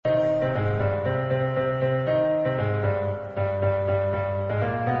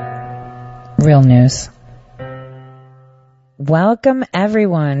Real news. Welcome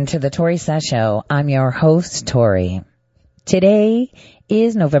everyone to the Tori Seth Show. I'm your host, Tori. Today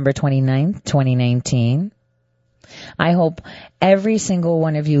is November 29th, 2019. I hope every single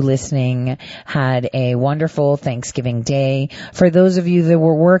one of you listening had a wonderful Thanksgiving day. For those of you that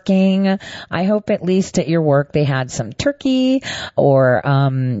were working, I hope at least at your work they had some turkey or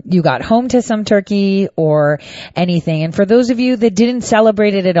you got home to some turkey or anything. And for those of you that didn't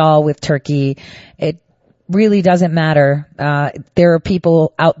celebrate it at all with turkey, it really doesn't matter. There are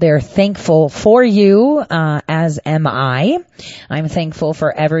people out there thankful for you, as am I. I'm thankful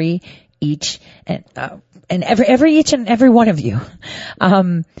for every each and every one of you.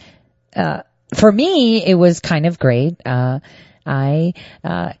 For me, it was kind of great. I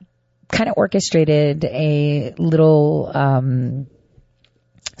kind of orchestrated a little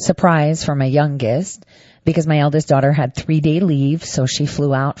surprise for my youngest because my eldest daughter had 3-day leave, so she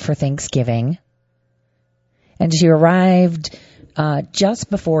flew out for Thanksgiving. And she arrived just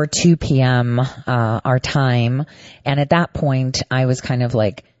before 2 p.m. Our time. And at that point, I was kind of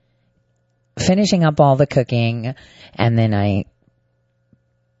like finishing up all the cooking, and then I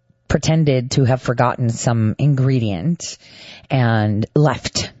pretended to have forgotten some ingredient and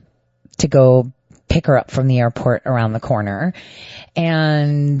left to go pick her up from the airport around the corner,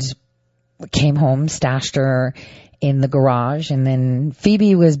 and came home, stashed her in the garage, and then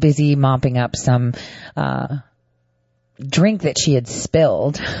Phoebe was busy mopping up some drink that she had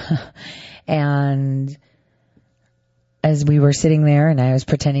spilled. And as we were sitting there and I was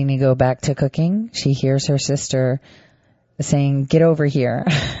pretending to go back to cooking, she hears her sister saying, "Get over here."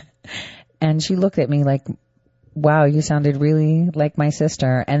 And she looked at me like, "Wow, you sounded really like my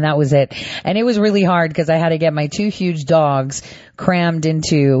sister." And that was it. And it was really hard because I had to get my 2 huge dogs crammed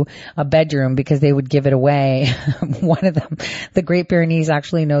into a bedroom because they would give it away. One of them, the Great Pyrenees,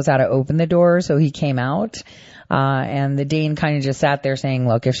 actually knows how to open the door, so he came out. And the Dane kind of just sat there saying,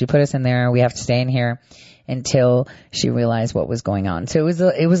 "Look, if she put us in there, we have to stay in here," until she realized what was going on. So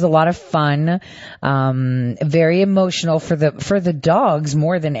it was a lot of fun, very emotional for the dogs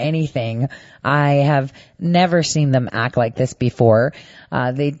more than anything. I have never seen them act like this before.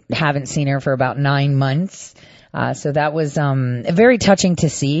 They haven't seen her for about 9 months. So that was very touching to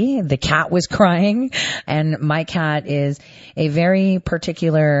see. The cat was crying, and my cat is a very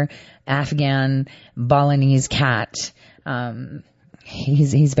particular Afghan Balinese cat.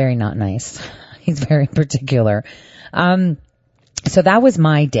 He's very not nice. He's very particular. So that was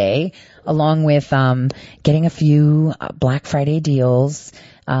my day, along with getting a few Black Friday deals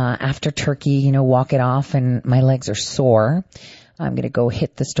after turkey, walk it off, and my legs are sore. I'm going to go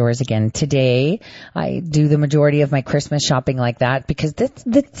hit the stores again today. I do the majority of my Christmas shopping like that because that's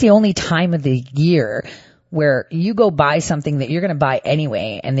the only time of the year where you go buy something that you're going to buy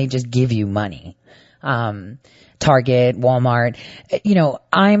anyway and they just give you money. Target, Walmart.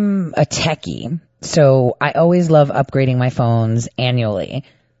 I'm a techie, so I always love upgrading my phones annually.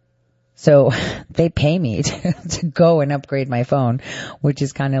 So they pay me to go and upgrade my phone, which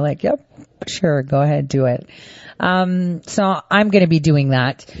is kind of like, yep, sure, go ahead, do it. So I'm going to be doing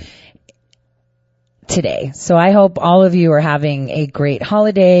that today. So I hope all of you are having a great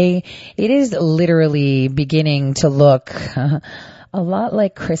holiday. It is literally beginning to look a lot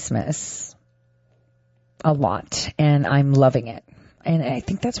like Christmas. A lot. And I'm loving it. And I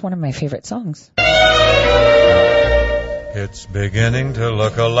think that's one of my favorite songs. It's beginning to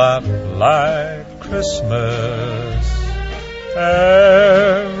look a lot like Christmas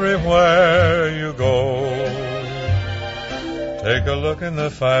everywhere you go. Take a look in the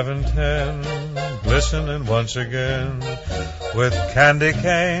 5 and 10, glistening once again, with candy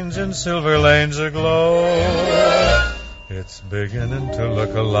canes and silver lanes aglow. It's beginning to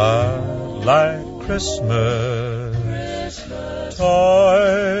look a lot like Christmas.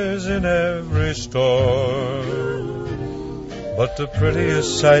 Toys in every store. But the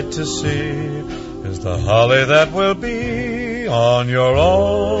prettiest sight to see is the holly that will be on your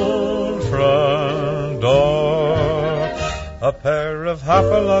own front door. A pair of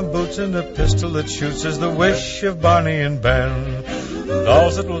hop-along boots and a pistol that shoots is the wish of Barney and Ben.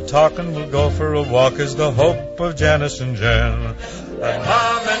 Dolls that will talk and will go for a walk is the hope of Janice and Jen. And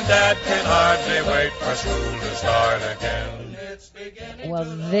Mom and Dad can hardly wait for school to start again. Well,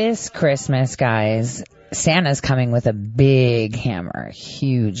 this Christmas, guys, Santa's coming with a big hammer, a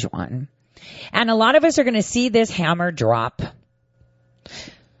huge one. And a lot of us are going to see this hammer drop.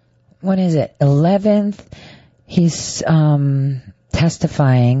 What is it? 11th. He's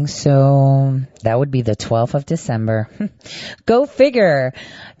testifying. So that would be the 12th of December. Go figure.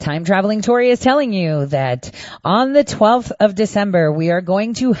 Time traveling Tori is telling you that on the 12th of December, we are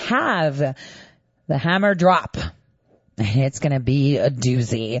going to have the hammer drop. And it's going to be a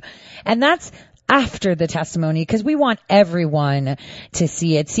doozy. And that's after the testimony, because we want everyone to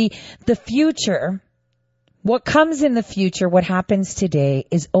see it. See, the future, what comes in the future, what happens today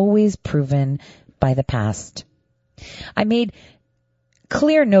is always proven by the past. I made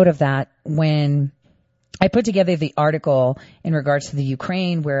clear note of that when I put together the article in regards to the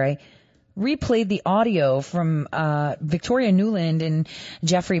Ukraine, where I replayed the audio from Victoria Nuland and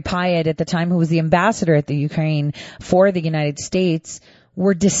Jeffrey Pyatt at the time, who was the ambassador at the Ukraine for the United States,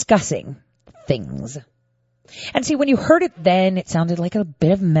 were discussing things. And see, when you heard it then, it sounded like a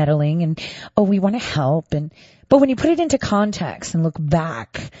bit of meddling and, oh, we want to help. But when you put it into context and look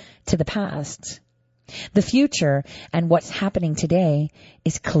back to the past, the future and what's happening today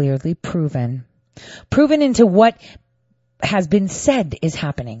is clearly proven. Proven into what has been said is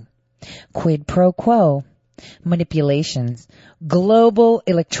happening. Quid pro quo, manipulations, global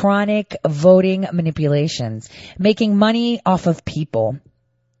electronic voting manipulations, making money off of people,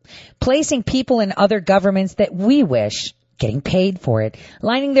 placing people in other governments that we wish, getting paid for it,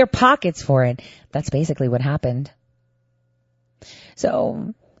 lining their pockets for it. That's basically what happened.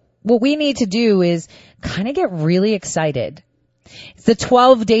 So what we need to do is kind of get really excited. The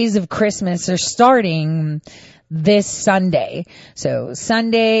 12 days of Christmas are starting this Sunday. So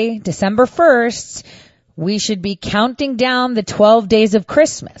Sunday, December 1st, we should be counting down the 12 days of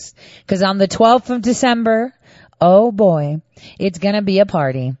Christmas. Because on the 12th of December, oh boy, it's going to be a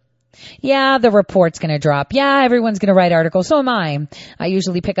party. Yeah, the report's going to drop. Yeah, everyone's going to write articles. So am I. I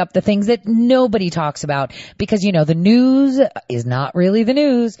usually pick up the things that nobody talks about because, you know, the news is not really the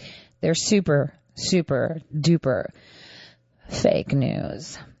news. They're super, super duper fake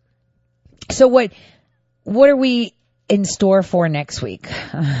news. So what are we in store for next week?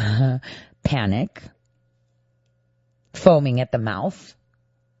 Panic. Foaming at the mouth.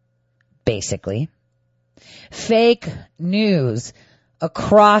 Basically. Fake news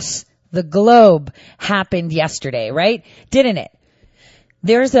across the globe happened yesterday, right? Didn't it?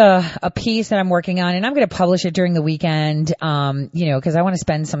 There's a piece that I'm working on, and I'm going to publish it during the weekend, because I want to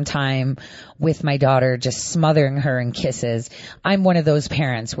spend some time with my daughter, just smothering her in kisses. I'm one of those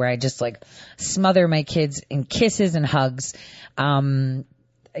parents where I just like smother my kids in kisses and hugs. I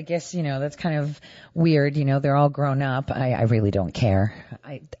guess, that's kind of weird. They're all grown up. I really don't care.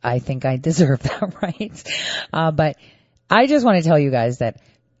 I think I deserve that, right? But I just want to tell you guys that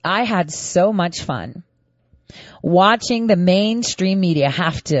I had so much fun watching the mainstream media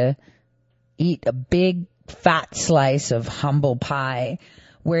have to eat a big fat slice of humble pie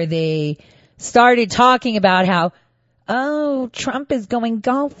where they started talking about how, oh, Trump is going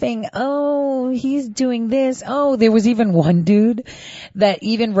golfing. Oh, he's doing this. Oh, there was even one dude that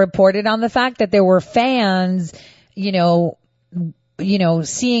even reported on the fact that there were fans, seeing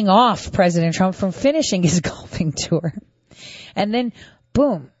off President Trump from finishing his golfing tour. And then,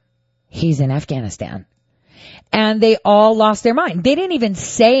 boom, he's in Afghanistan. And they all lost their mind. They didn't even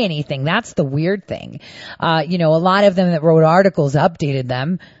say anything. That's the weird thing. A lot of them that wrote articles updated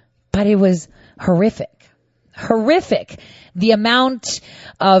them, but it was horrific. Horrific. The amount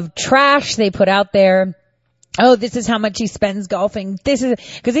of trash they put out there. Oh, this is how much he spends golfing. This is,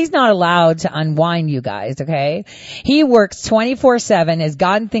 cause he's not allowed to unwind, you guys, okay? He works 24/7, has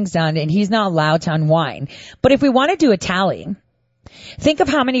gotten things done, and he's not allowed to unwind. But if we want to do a tally, think of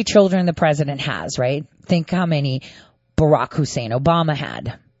how many children the president has, right? Think how many Barack Hussein Obama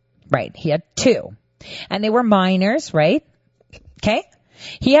had, right? He had 2. And they were minors, right? Okay?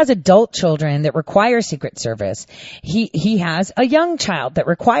 He has adult children that require Secret Service. He has a young child that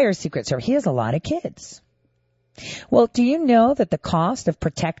requires Secret Service. He has a lot of kids. Well, do you know that the cost of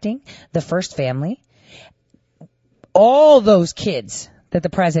protecting the first family, all those kids that the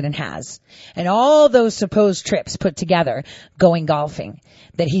president has, and all those supposed trips put together going golfing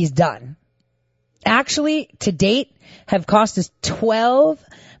that he's done, actually, to date, have cost us $12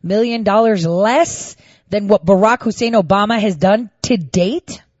 million less than what Barack Hussein Obama has done to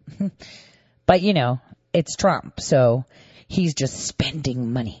date? But, it's Trump, so he's just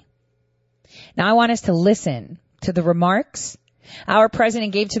spending money. Now, I want us to listen to the remarks our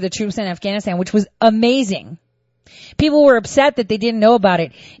president gave to the troops in Afghanistan, which was amazing. People were upset that they didn't know about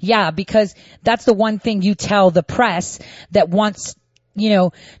it. Yeah, because that's the one thing you tell the press that wants,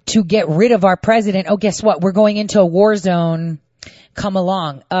 to get rid of our president. Oh, guess what? We're going into a war zone. Come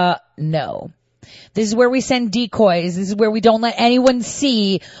along. No. This is where we send decoys. This is where we don't let anyone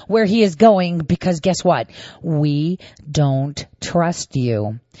see where he is going, because guess what? We don't trust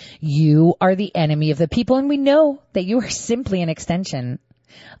you. You are the enemy of the people, and we know that you are simply an extension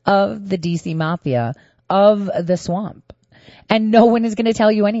of the DC Mafia, of the swamp. And no one is going to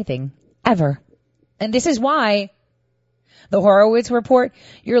tell you anything, ever. And this is why the Horowitz report,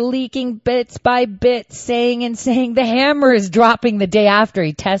 you're leaking bits by bits, saying the hammer is dropping the day after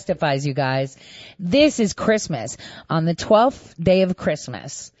he testifies, you guys. This is Christmas, on the 12th day of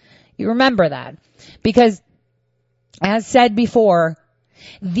Christmas. You remember that. Because, as said before,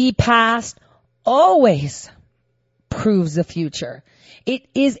 the past always proves the future. It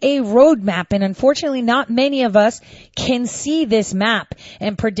is a roadmap, and unfortunately not many of us can see this map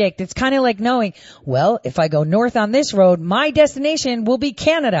and predict. It's kind of like knowing, well, if I go north on this road, my destination will be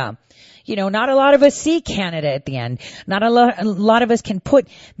Canada. You know, not a lot of us see Canada at the end. Not a lot of us can put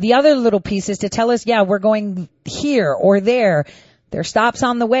the other little pieces to tell us, yeah, we're going here or there. There are stops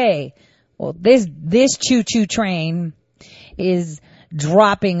on the way. Well, this choo-choo train is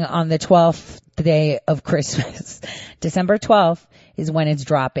dropping on the 12th day of Christmas. December 12th is when it's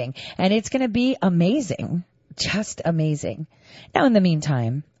dropping. And it's going to be amazing. Just amazing. Now, in the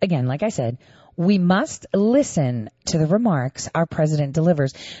meantime, again, like I said, we must listen to the remarks our president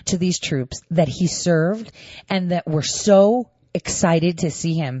delivers to these troops that he served and that were so excited to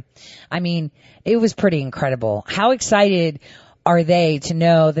see him. I mean, it was pretty incredible. How excited are they to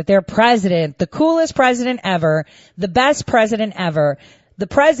know that their president, the coolest president ever, the best president ever, the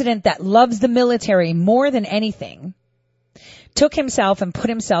president that loves the military more than anything, took himself and put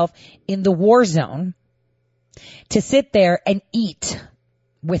himself in the war zone to sit there and eat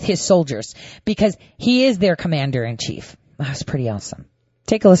with his soldiers because he is their commander-in-chief. That was pretty awesome.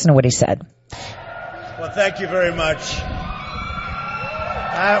 Take a listen to what he said. Well, thank you very much.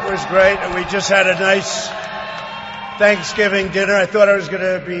 That was great. And we just had a nice Thanksgiving dinner. I thought I was going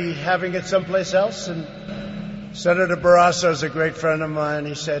to be having it someplace else. And Senator Barrasso is a great friend of mine.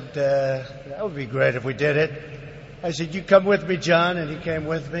 He said, that would be great if we did it. I said, you come with me, John. And he came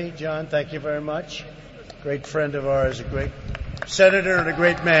with me. John, thank you very much. Great friend of ours, a great senator and a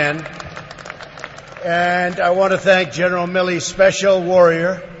great man. And I want to thank General Milley, special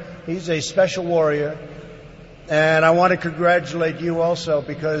warrior. He's a special warrior. And I want to congratulate you also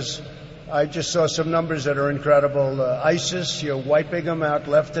because I just saw some numbers that are incredible. ISIS, you're wiping them out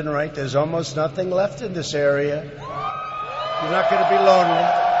left and right. There's almost nothing left in this area. You're not going to be lonely.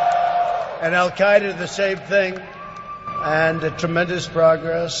 And Al-Qaeda, the same thing. And tremendous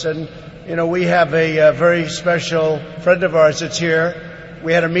progress. And, you know, we have a very special friend of ours that's here.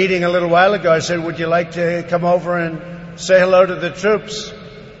 We had a meeting a little while ago. I said, would you like to come over and say hello to the troops?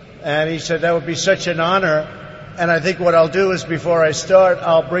 And he said, that would be such an honor. And I think what I'll do is before I start,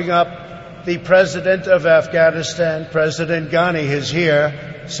 I'll bring up the president of Afghanistan, President Ghani, is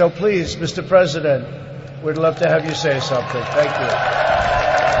here. So please, Mr. President, we'd love to have you say something. Thank you.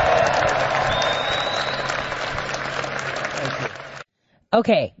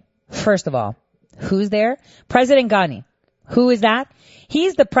 Okay, first of all, who's there? President Ghani. Who is that?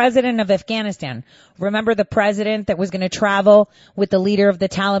 He's the president of Afghanistan. Remember the president that was going to travel with the leader of the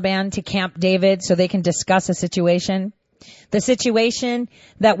Taliban to Camp David so they can discuss a situation? The situation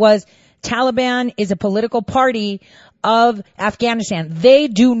that was Taliban is a political party of Afghanistan. They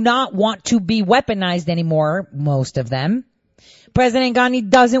do not want to be weaponized anymore, most of them. President Ghani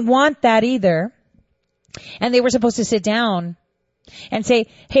doesn't want that either. And they were supposed to sit down and say,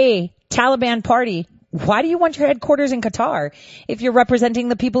 hey, Taliban party, why do you want your headquarters in Qatar if you're representing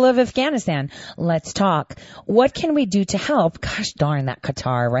the people of Afghanistan? Let's talk. What can we do to help? Gosh darn that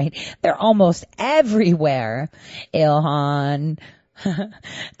Qatar, right? They're almost everywhere. Ilhan,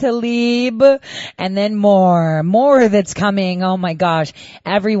 Talib, and then more that's coming. Oh my gosh.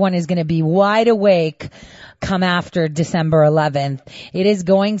 Everyone is going to be wide awake come after December 11th. It is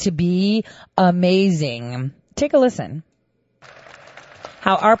going to be amazing. Take a listen.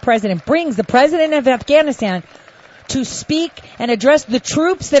 How our president brings the president of Afghanistan to speak and address the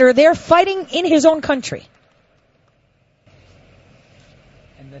troops that are there fighting in his own country.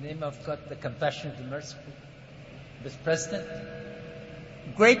 In the name of God, the compassionate and merciful, Mr. President,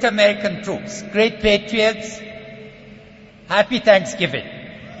 great American troops, great patriots, happy Thanksgiving.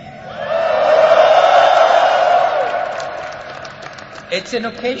 It's an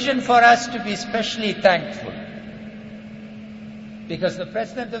occasion for us to be especially thankful because the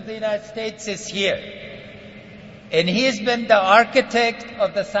President of the United States is here. And he has been the architect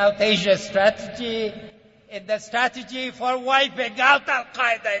of the South Asia strategy and the strategy for wiping out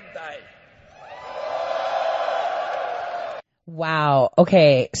Al-Qaeda entirely. Wow.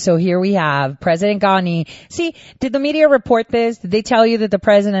 Okay. So here we have President Ghani. See, did the media report this? Did they tell you that the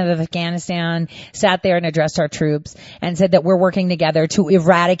president of Afghanistan sat there and addressed our troops and said that we're working together to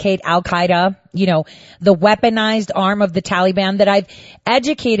eradicate Al-Qaeda, you know, the weaponized arm of the Taliban, that I've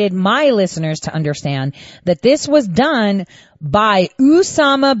educated my listeners to understand that this was done by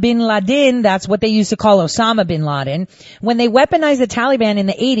Osama bin Laden. That's what they used to call Osama bin Laden when they weaponized the Taliban in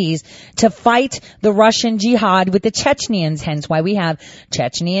the 80s to fight the Russian jihad with the Chechens. Hence why we have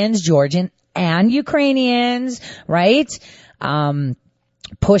Chechens, Georgian, and Ukrainians, right?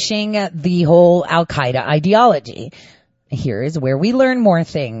 Pushing the whole Al-Qaeda ideology. Here is where we learn more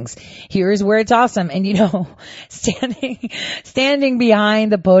things. Here is where it's awesome. And you know, standing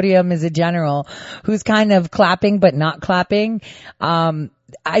behind the podium is a general who's kind of clapping but not clapping.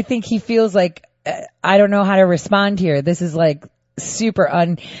 I think he feels like, I don't know how to respond here. This is like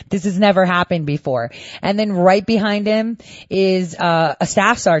this has never happened before. And then right behind him is a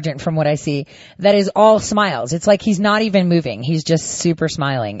staff sergeant, from what I see, that is all smiles. It's like he's not even moving. He's just super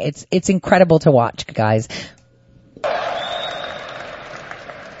smiling. It's incredible to watch, guys.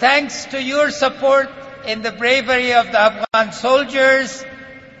 Thanks to your support in the bravery of the Afghan soldiers,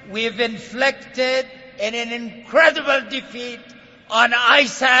 we've inflicted an incredible defeat on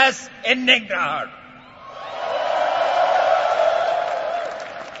ISIS in Nangarhar.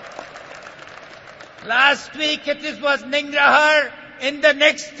 Last week it was Nangarhar. In the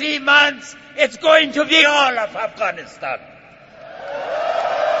next 3 months, it's going to be all of Afghanistan.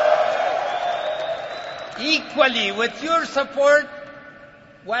 Equally, with your support,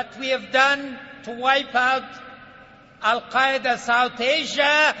 what we have done to wipe out Al-Qaeda South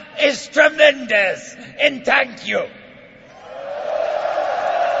Asia is tremendous. And thank you.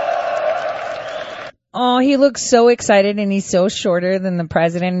 Oh, he looks so excited, and he's so shorter than the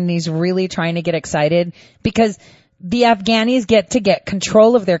president, and he's really trying to get excited because the Afghanis get to get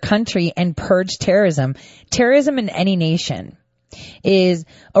control of their country and purge terrorism. Terrorism in any nation is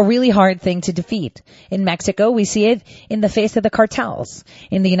a really hard thing to defeat. In Mexico, we see it in the face of the cartels.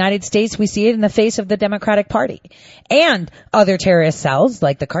 In the United States, we see it in the face of the Democratic Party and other terrorist cells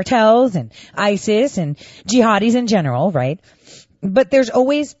like the cartels and ISIS and jihadis in general, right? But there's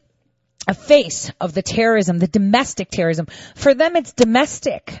always a face of the terrorism, the domestic terrorism. For them, it's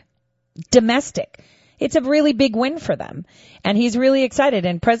domestic. It's a really big win for them. And he's really excited.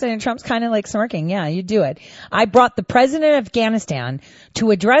 And President Trump's kind of like smirking. Yeah, you do it. I brought the president of Afghanistan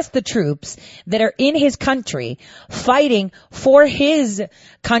to address the troops that are in his country fighting for his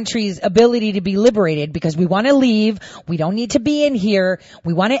country's ability to be liberated, because we want to leave. We don't need to be in here.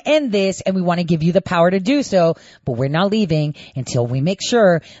 We want to end this, and we want to give you the power to do so. But we're not leaving until we make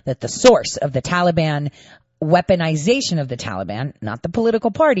sure that the source of the Taliban weaponization of the Taliban, not the political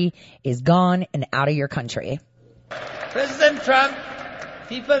party, is gone and out of your country. President Trump,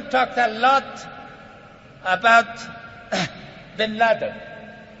 people talked a lot about bin Laden.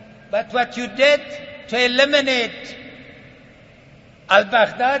 But what you did to eliminate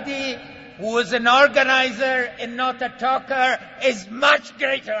al-Baghdadi, who was an organizer and not a talker, is much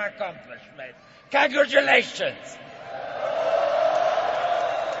greater accomplishment. Congratulations.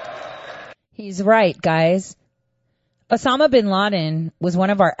 He's right, guys. Osama bin Laden was one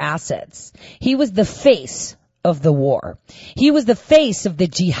of our assets. He was the face of the war. He was the face of the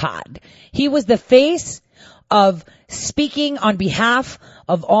jihad. He was the face of speaking on behalf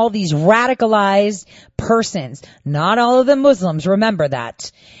of all these radicalized persons. Not all of them Muslims, remember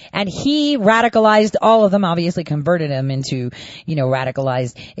that. And he radicalized all of them, obviously converted them into,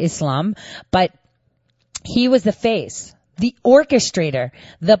 radicalized Islam. But he was the face, the orchestrator,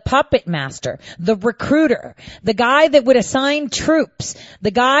 the puppet master, the recruiter, the guy that would assign troops,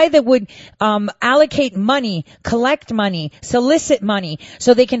 the guy that would allocate money, collect money, solicit money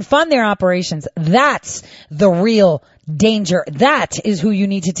so they can fund their operations. That's the real danger. That is who you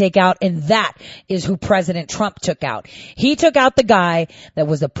need to take out, and that is who President Trump took out. He took out the guy that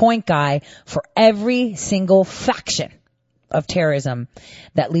was the point guy for every single faction of terrorism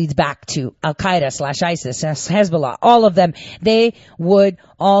that leads back to Al-Qaeda / ISIS, Hezbollah, all of them. They would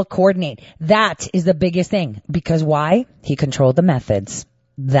all coordinate. That is the biggest thing. Because why? He controlled the methods.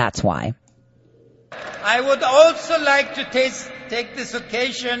 That's why. I would also like to take this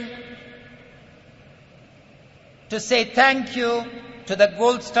occasion to say thank you to the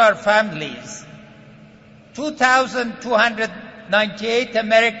Gold Star families. 2,298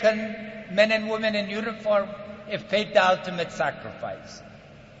 American men and women in uniform have paid the ultimate sacrifice.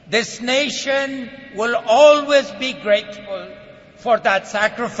 This nation will always be grateful for that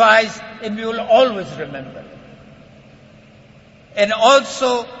sacrifice, and we will always remember. And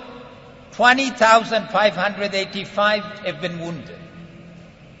also, 20,585 have been wounded.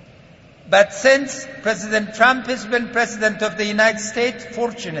 But since President Trump has been President of the United States,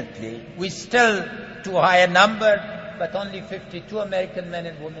 fortunately, we still too high a number, but only 52 American men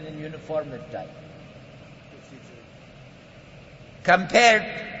and women in uniform have died. Compared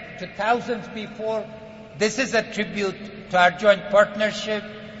to thousands before, this is a tribute to our joint partnership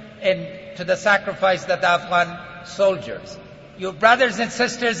and to the sacrifice that the Afghan soldiers, your brothers and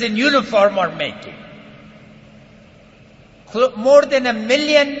sisters in uniform, are making. More than 1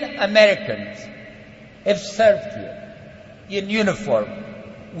 million Americans have served here in uniform.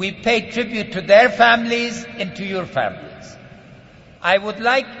 We pay tribute to their families and to your families. I would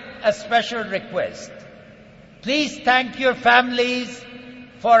like a special request. Please thank your families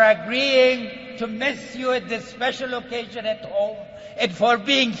for agreeing to miss you at this special occasion at home and for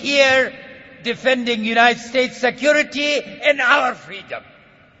being here defending United States security and our freedom.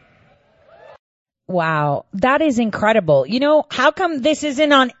 Wow, that is incredible. You know, how come this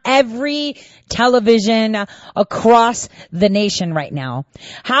isn't on every television across the nation right now?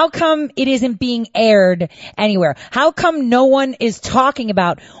 How come it isn't being aired anywhere? How come no one is talking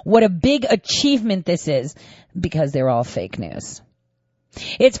about what a big achievement this is? Because they're all fake news.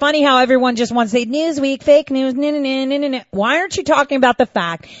 It's funny how everyone just wants to say, Newsweek, fake news, Why aren't you talking about the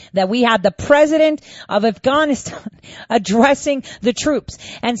fact that we had the president of Afghanistan addressing the troops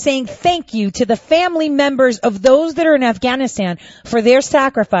and saying thank you to the family members of those that are in Afghanistan for their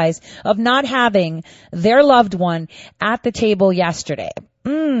sacrifice of not having their loved one at the table yesterday?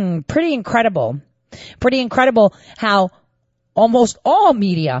 Pretty incredible. Pretty incredible how almost all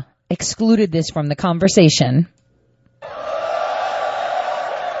media excluded this from the conversation.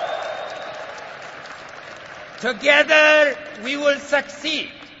 Together we will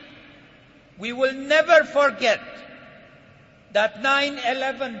succeed. We will never forget that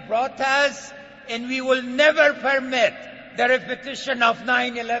 9/11 brought us, and we will never permit the repetition of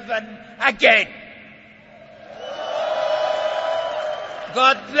 9/11 again.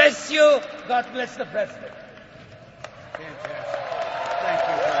 God bless you. God bless the President. Fantastic. Thank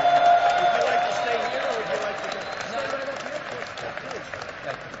you very much. Would you like to stay here or would you like to go? Stay right up here.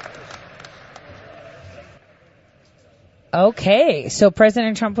 Okay, so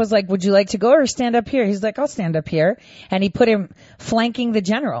President Trump was like, would you like to go or stand up here? He's like, I'll stand up here. And he put him flanking the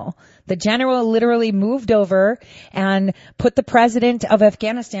general. The general literally moved over and put the president of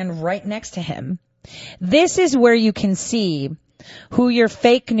Afghanistan right next to him. This is where you can see who your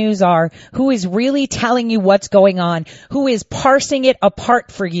fake news are, who is really telling you what's going on, who is parsing it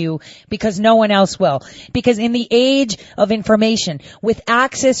apart for you because no one else will. Because in the age of information, with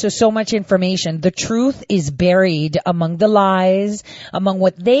access to so much information, the truth is buried among the lies, among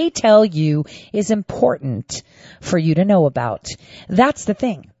what they tell you is important for you to know about. That's the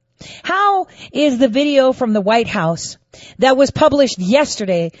thing. How is the video from the White House that was published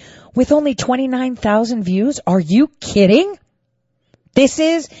yesterday with only 29,000 views? Are you kidding? This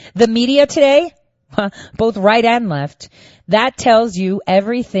is the media today, both right and left. That tells you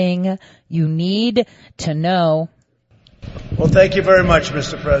everything you need to know. Well, thank you very much,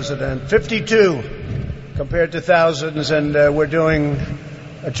 Mr. President. 52 compared to thousands, and we're doing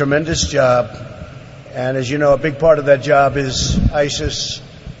a tremendous job. And as you know, a big part of that job is ISIS,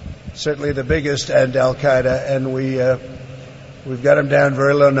 certainly the biggest, and Al-Qaeda, and we've got them down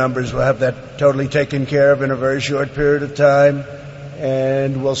very low numbers. We'll have that totally taken care of in a very short period of time.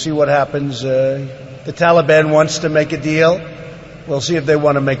 And we'll see what happens. The Taliban wants to make a deal. We'll see if they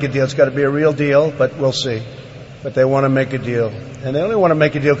want to make a deal. It's got to be a real deal, but we'll see. But they want to make a deal. And they only want to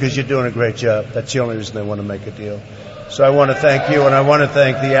make a deal because you're doing a great job. That's the only reason they want to make a deal. So I want to thank you, and I want to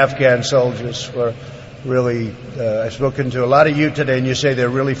thank the Afghan soldiers for really, I've spoken to a lot of you today, and you say they're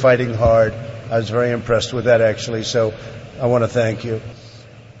really fighting hard. I was very impressed with that, actually. So I want to thank you.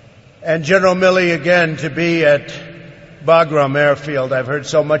 And General Milley, again, to be at Bagram Airfield, I've heard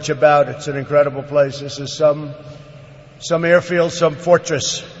so much about. It's an incredible place. This is some airfield, some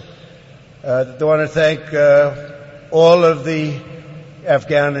fortress. I want to thank all of the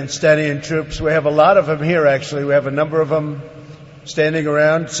Afghanistani troops. We have a lot of them here, actually. We have a number of them standing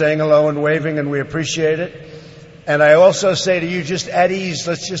around, saying hello and waving, and we appreciate it. And I also say to you, just at ease,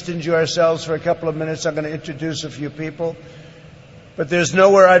 let's just enjoy ourselves for a couple of minutes. I'm going to introduce a few people. But there's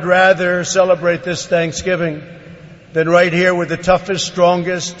nowhere I'd rather celebrate this Thanksgiving than right here with the toughest,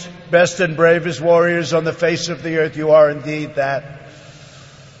 strongest, best and bravest warriors on the face of the earth. You are indeed that.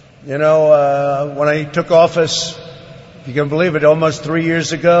 You know, when I took office, if you can believe it, almost 3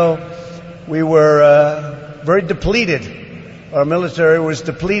 years ago, we were very depleted. Our military was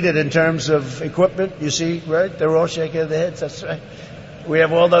depleted in terms of equipment. You see, right? They're all shaking their heads. That's right. We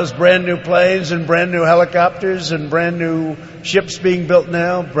have all those brand new planes and brand new helicopters and brand new ships being built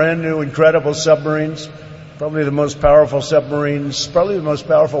now, brand new incredible submarines. Probably the most powerful submarines, probably the most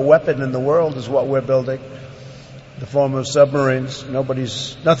powerful weapon in the world is what we're building. The form of submarines.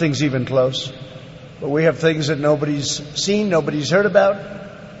 Nothing's even close. But we have things that nobody's seen, nobody's heard about,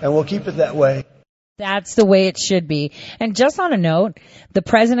 and we'll keep it that way. That's the way it should be. And just on a note, the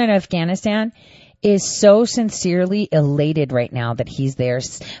president of Afghanistan is so sincerely elated right now that he's there,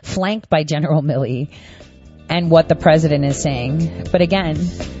 flanked by General Milley and what the president is saying. But again,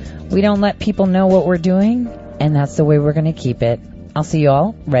 we don't let people know what we're doing, and that's the way we're going to keep it. I'll see you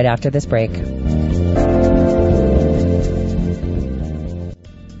all right after this break.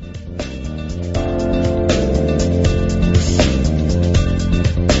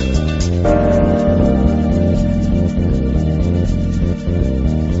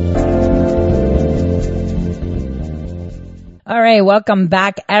 All right, welcome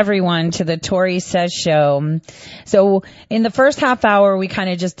back, everyone, to the Tori Says Show. So in the first half hour, we kind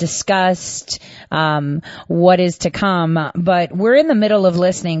of just discussed what is to come, but we're in the middle of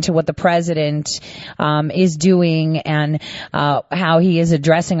listening to what the president is doing and how he is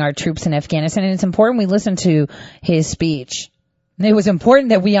addressing our troops in Afghanistan. And it's important we listen to his speech. It was important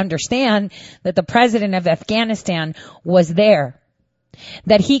that we understand that the president of Afghanistan was there.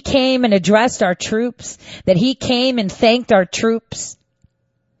 That he came and addressed our troops, that he came and thanked our troops.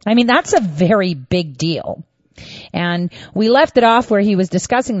 I mean, that's a very big deal. And we left it off where he was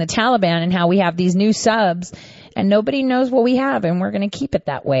discussing the Taliban and how we have these new subs and nobody knows what we have, and we're going to keep it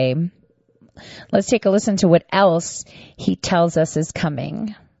that way. Let's take a listen to what else he tells us is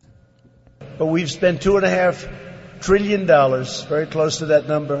coming. But we've spent $2.5 trillion, very close to that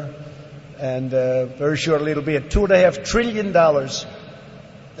number, and very shortly it'll be at $2.5 trillion.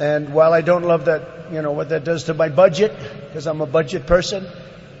 And while I don't love that, what that does to my budget, because I'm a budget person,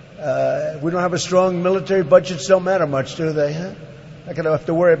 we don't have a strong military. Budgets don't matter much, do they? Huh? Not going to have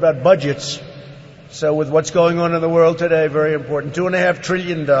to worry about budgets. So with what's going on in the world today, very important. $2.5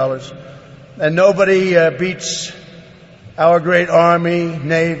 trillion. And nobody beats our great Army,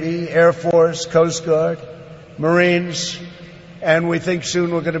 Navy, Air Force, Coast Guard, Marines. And we think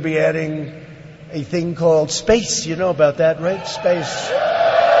soon we're going to be adding a thing called space. You know about that, right? Space.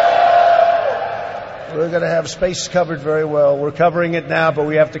 We're going to have space covered very well. We're covering it now, but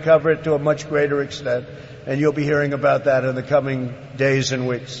we have to cover it to a much greater extent. And you'll be hearing about that in the coming days and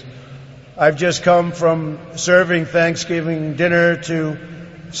weeks. I've just come from serving Thanksgiving dinner to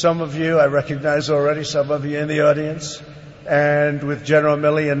some of you. I recognize already some of you in the audience. And with General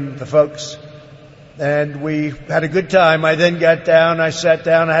Milley and the folks. And we had a good time. I then got down, I sat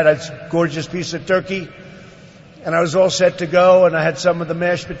down, I had a gorgeous piece of turkey. And I was all set to go, and I had some of the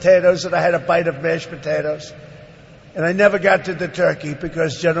mashed potatoes, and I had a bite of mashed potatoes. And I never got to the turkey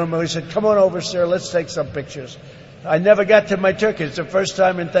because General Milley said, "Come on over, sir, let's take some pictures." I never got to my turkey. It's the first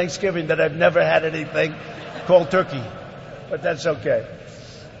time in Thanksgiving that I've never had anything called turkey. But that's okay.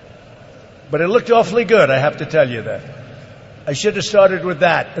 But it looked awfully good, I have to tell you that. I should have started with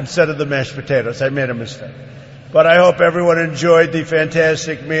that instead of the mashed potatoes. I made a mistake. But I hope everyone enjoyed the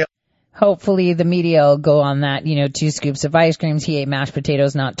fantastic meal. Hopefully the media will go on that, 2 scoops of ice creams. He ate mashed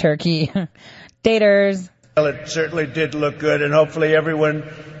potatoes, not turkey. Taters. Well, it certainly did look good, and hopefully everyone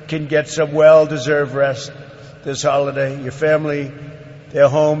can get some well-deserved rest this holiday. Your family, they're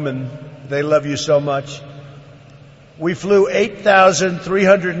home, and they love you so much. We flew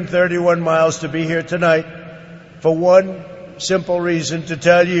 8,331 miles to be here tonight for one simple reason, to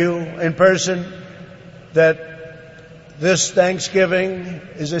tell you in person that this Thanksgiving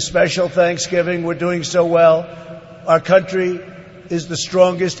is a special Thanksgiving. We're doing so well. Our country is the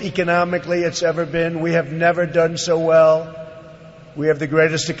strongest economically it's ever been. We have never done so well. We have the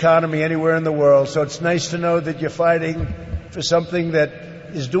greatest economy anywhere in the world. So it's nice to know that you're fighting for something that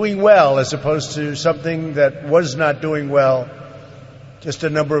is doing well as opposed to something that was not doing well just a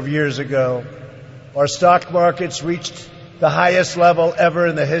number of years ago. Our stock markets reached the highest level ever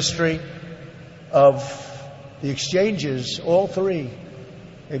in the history of the exchanges, all three.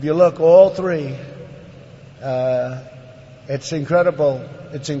 If you look, all three. It's incredible.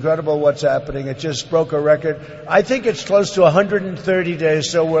 It's incredible what's happening. It just broke a record. I think it's close to 130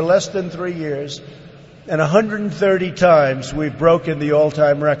 days, so we're less than 3 years. And 130 times we've broken the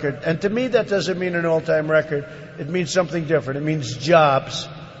all-time record. And to me, that doesn't mean an all-time record. It means something different. It means jobs.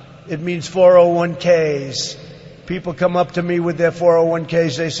 It means 401ks. People come up to me with their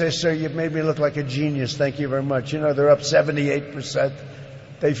 401ks. They say, "Sir, you've made me look like a genius. Thank you very much." They're up 78%.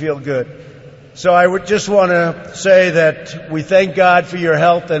 They feel good. So I would just want to say that we thank God for your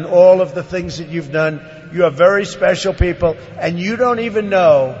health and all of the things that you've done You are very special people, and you don't even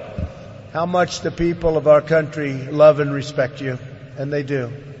know how much the people of our country love and respect you, and they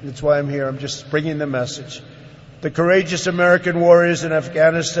do. That's why I'm here. I'm just bringing the message. The courageous American warriors in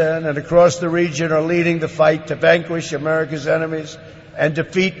Afghanistan and across the region are leading the fight to vanquish America's enemies and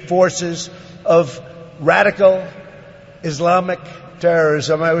defeat forces of radical Islamic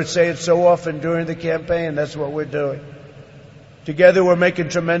terrorism. I would say it so often during the campaign. That's what we're doing. Together we're making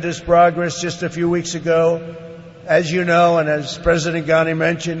tremendous progress. Just a few weeks ago, as you know, and as President Ghani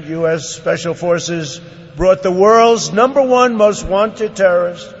mentioned, U.S. Special Forces brought the world's #1 most wanted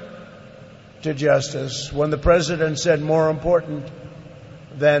terrorist to justice. When the President said more important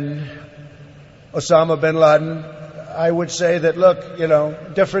than Osama bin Laden, I would say that, look,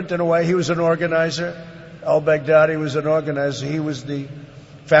 different in a way. He was an organizer. Al-Baghdadi was an organizer. He was the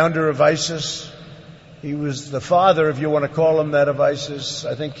founder of ISIS. He was the father, if you want to call him that, of ISIS.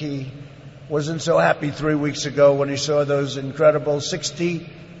 I think he wasn't so happy 3 weeks ago when he saw those incredible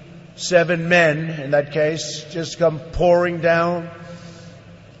 67 men, in that case, just come pouring down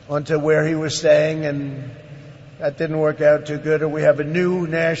onto where he was staying, and that didn't work out too good. And we have a new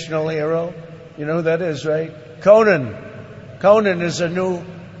national hero. You know who that is, right? Conan. Conan is our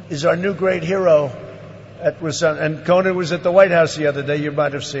new great hero. And Conan was at the White House the other day. You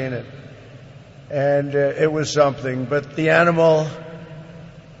might have seen it. And it was something. But the animal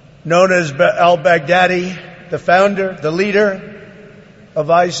known as al-Baghdadi, the founder, the leader of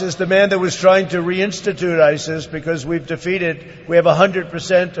ISIS, the man that was trying to reinstitute ISIS, because we have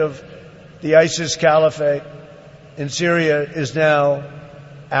 100% of the ISIS caliphate in Syria is now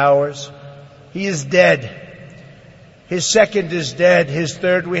ours. He is dead. His second is dead. His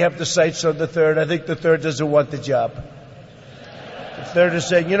third, we have the sights on the third. I think the third doesn't want the job. The third is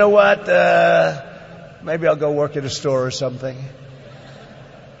saying, you know what, maybe I'll go work at a store or something.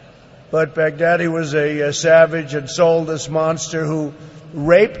 But Baghdadi was a savage and soulless monster who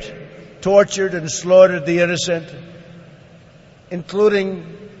raped, tortured, and slaughtered the innocent, including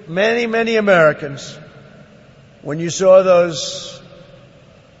many, many Americans. When you saw those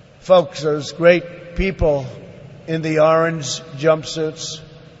folks, those great people in the orange jumpsuits,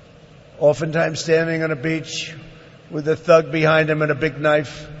 oftentimes standing on a beach with a thug behind him and a big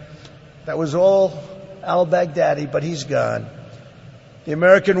knife, that was all al-Baghdadi, but he's gone. The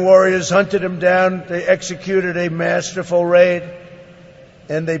American warriors hunted him down, they executed a masterful raid,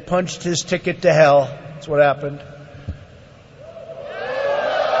 and they punched his ticket to hell. That's what happened.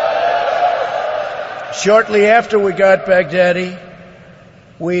 Shortly after we got Baghdadi,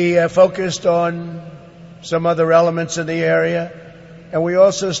 we focused on some other elements in the area, and we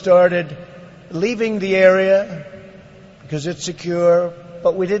also started leaving the area because it's secure,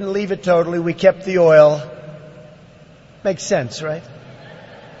 but we didn't leave it totally. We kept the oil. Makes sense, right?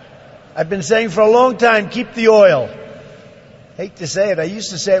 I've been saying for a long time, keep the oil. Hate to say it. I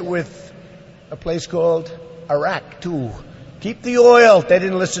used to say it with a place called Iraq, too. Keep the oil. They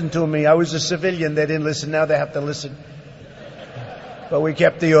didn't listen to me. I was a civilian. They didn't listen. Now they have to listen. But we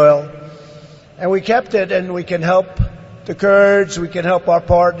kept the oil. And we kept it, and we can help the Kurds. We can help our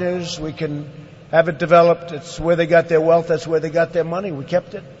partners. We can have it developed. It's where they got their wealth. That's where they got their money. We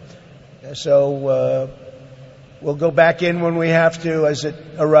kept it. So we'll go back in when we have to as it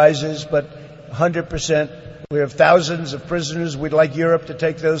arises, but 100%. We have thousands of prisoners. We'd like Europe to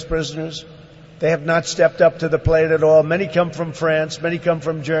take those prisoners. They have not stepped up to the plate at all. Many come from France. Many come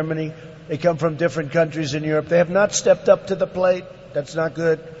from Germany. They come from different countries in Europe. They have not stepped up to the plate. That's not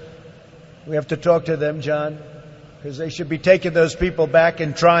good. We have to talk to them, John, because they should be taking those people back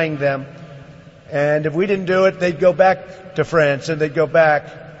and trying them. And if we didn't do it, they'd go back to France, and they'd go back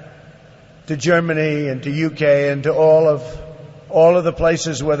to Germany and to UK and to all of the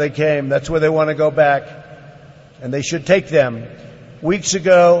places where they came. That's where they want to go back, and they should take them. Weeks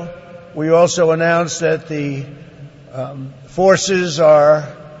ago, we also announced that the forces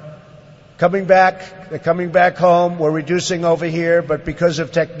are coming back. They're coming back home. We're reducing over here, but because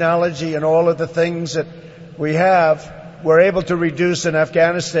of technology and all of the things that we have, we're able to reduce in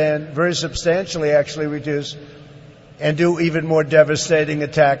Afghanistan, very substantially actually reduce, and do even more devastating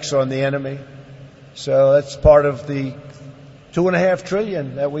attacks on the enemy. So that's part of the $2.5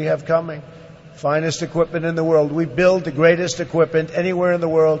 trillion that we have coming. Finest equipment in the world. We build the greatest equipment anywhere in the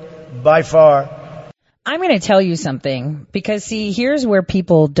world by far. I'm going to tell you something, because see, here's where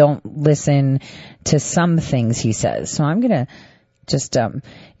people don't listen to some things he says. So I'm going to just,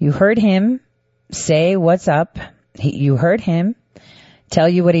 you heard him say what's up. You heard him tell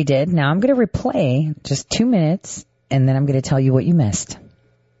you what he did. Now I'm going to replay just 2 minutes, and then I'm going to tell you what you missed.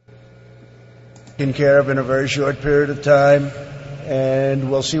 Taken care of in a very short period of time, and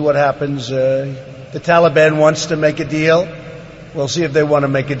we'll see what happens. The Taliban wants to make a deal. We'll see if they want to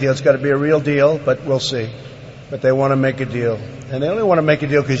make a deal. It's got to be a real deal, but we'll see. But they want to make a deal. And they only want to make a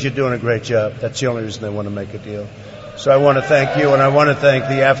deal because you're doing a great job. That's the only reason they want to make a deal. So I want to thank you, and I want to thank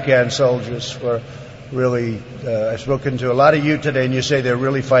the Afghan soldiers for really, I've spoken to a lot of you today, and you say they're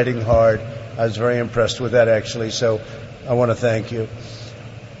really fighting hard. I was very impressed with that, actually, so I want to thank you.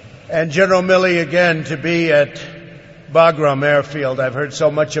 And General Milley, again, to be at Bagram Airfield, I've heard so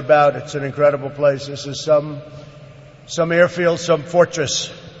much about. It's an incredible place. This is some airfield, some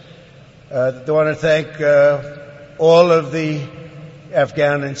fortress. I want to thank all of the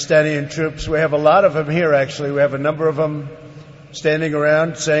Afghanistani troops. We have a lot of them here, actually. We have a number of them standing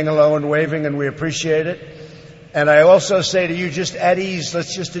around, saying hello and waving, and we appreciate it. And I also say to you, just at ease,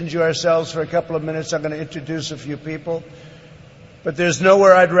 let's just enjoy ourselves for a couple of minutes. I'm going to introduce a few people. But there's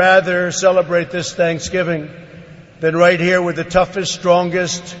nowhere I'd rather celebrate this Thanksgiving than right here with the toughest,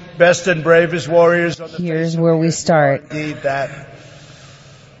 strongest, best and bravest warriors on the Here's where we start. Need that.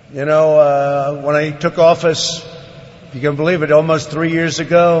 You know, when I took office, if you can believe it, almost 3 years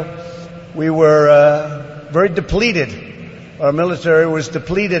ago, we were very depleted. Our military was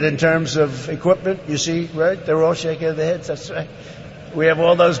depleted in terms of equipment. You see, right? They're all shaking their heads. That's right. We have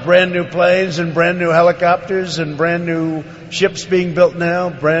all those brand new planes and brand new helicopters and brand new ships being built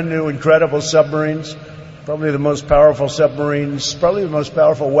now, brand new incredible submarines. Probably the most powerful submarines, probably the most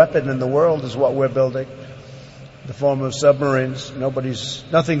powerful weapon in the world is what we're building. The form of submarines.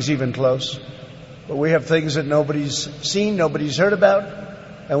 Nothing's even close. But we have things that nobody's seen, nobody's heard about,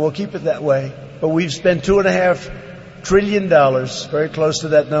 and we'll keep it that way. But we've spent $2.5 trillion, very close to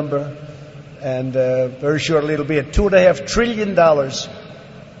that number, and very shortly it'll be at $2.5 trillion.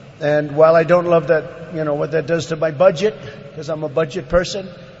 And while I don't love that, you know, what that does to my budget, because I'm a budget person,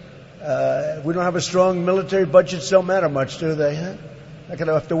 we don't have a strong military. Budgets don't matter much, do they? Huh? Not going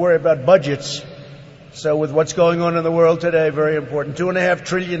to have to worry about budgets. So with what's going on in the world today, very important. $2.5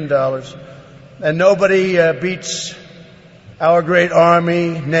 trillion. And nobody beats our great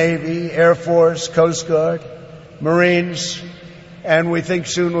Army, Navy, Air Force, Coast Guard, Marines, and we think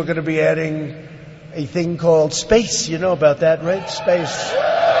soon we're going to be adding a thing called space. You know about that, right? Space.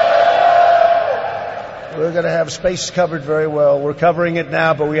 We're going to have space covered very well. We're covering it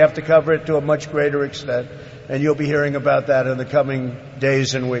now, but we have to cover it to a much greater extent, and you'll be hearing about that in the coming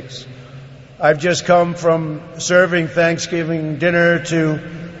days and weeks. I've just come from serving Thanksgiving dinner to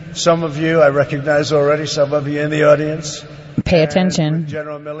some of you. I recognize already some of you in the audience. Pay attention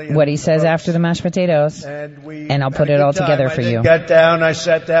what he says after the mashed potatoes, and I'll put it all together for you. I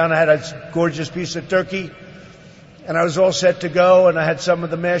sat down, I had a gorgeous piece of turkey, and I was all set to go, and I had some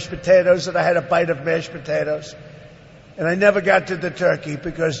of the mashed potatoes, and I had a bite of mashed potatoes. And I never got to the turkey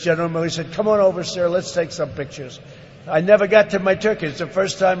because General Milley said, "Come on over, sir, let's take some pictures." I never got to my turkey. It's the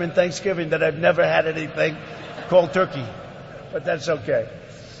first time in Thanksgiving that I've never had anything called turkey, but that's okay.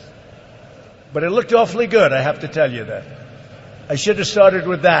 But it looked awfully good, I have to tell you that. I should have started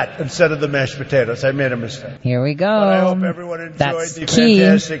with that instead of the mashed potatoes. I made a mistake. Here we go. But I hope everyone enjoyed the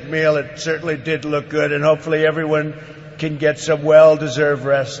fantastic meal. It certainly did look good, and hopefully everyone can get some well-deserved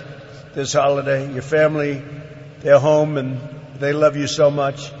rest this holiday. Your family, they're home, and they love you so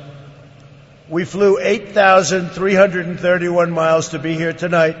much. We flew 8,331 miles to be here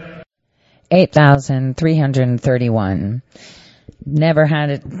tonight. 8,331. Never had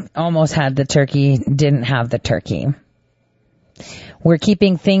it, almost had the turkey, didn't have the turkey. We're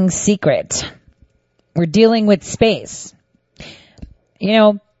keeping things secret. We're dealing with space. You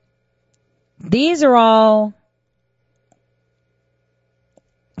know, these are all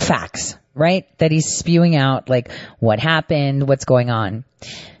facts, right? That he's spewing out, like what happened, what's going on.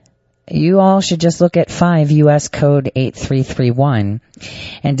 You all should just look at 5 U.S. Code 8331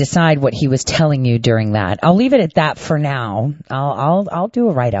 and decide what he was telling you during that. I'll leave it at that for now. I'll do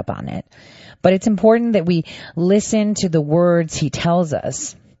a write-up on it. But it's important that we listen to the words he tells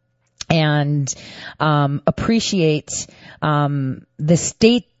us and appreciate the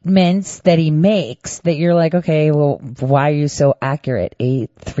statements that he makes that you're like, okay, well, why are you so accurate?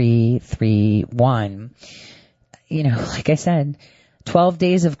 8331. You know, like I said, 12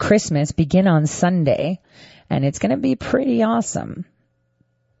 days of Christmas begin on Sunday, and it's going to be pretty awesome.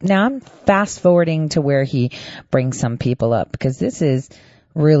 Now, I'm fast-forwarding to where he brings some people up, because this is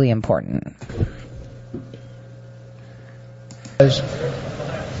really important.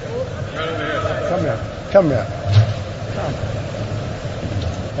 Come here. Come.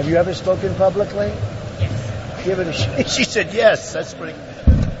 Have you ever spoken publicly? Yes. Give it a she said yes. That's pretty good.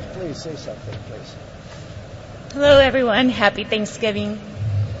 Please say something, please. Hello, everyone. Happy Thanksgiving.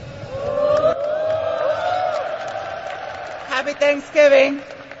 Happy Thanksgiving.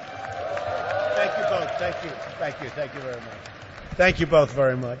 Thank you both. Thank you. Thank you. Thank you very much. Thank you both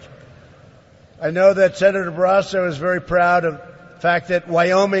very much. I know that Senator Barrasso is very proud of the fact that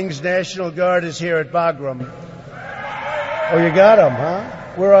Wyoming's National Guard is here at Bagram. Oh, you got them, huh?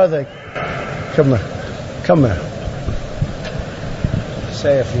 Where are they? Come here. Come here.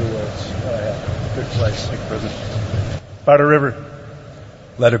 Say a few words. Go ahead. Good place. Thank you, President. Powder River.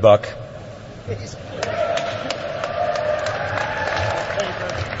 Letterbuck.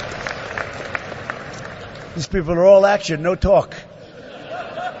 These people are all action, no talk.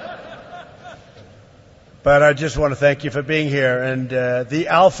 But I just want to thank you for being here. And the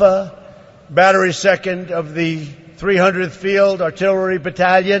Alpha Battery 2nd of the 300th Field Artillery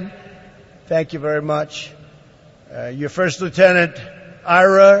Battalion, thank you very much. Your First Lieutenant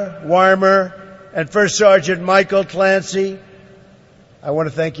Ira Weimer and First Sergeant Michael Clancy, I want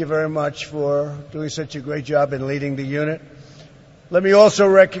to thank you very much for doing such a great job in leading the unit. Let me also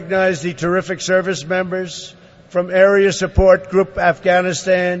recognize the terrific service members from Area Support Group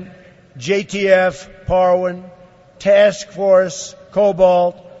Afghanistan, JTF Parwan, Task Force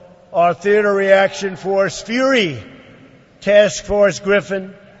Cobalt, our Theater Reaction Force Fury, Task Force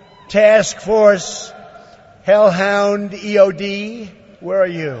Griffin, Task Force Hellhound EOD. Where are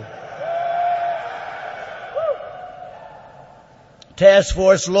you? Task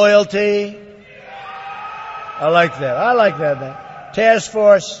Force Loyalty. I like that. I like that name. Task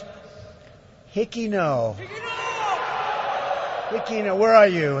Force Hickey No. Hickey No. Where are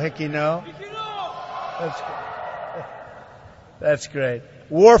you, Hickey No? That's great.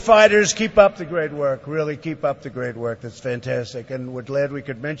 Warfighters, keep up the great work. Really keep up the great work. That's fantastic. And we're glad we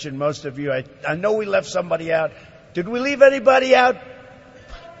could mention most of you. I know we left somebody out. Did we leave anybody out?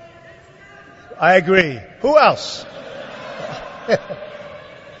 I agree. Who else?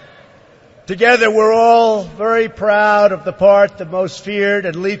 Together, we're all very proud of the part the most feared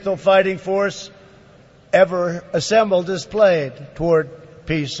and lethal fighting force ever assembled has played toward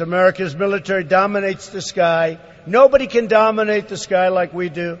peace. America's military dominates the sky. Nobody can dominate the sky like we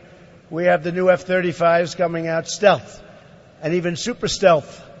do. We have the new F-35s coming out, stealth, and even super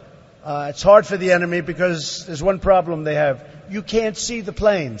stealth. It's hard for the enemy because there's one problem they have. You can't see the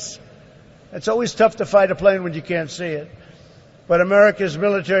planes. It's always tough to fight a plane when you can't see it. But America's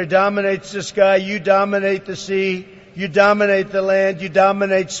military dominates the sky. You dominate the sea. You dominate the land. You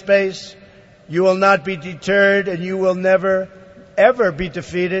dominate space. You will not be deterred, and you will never, ever be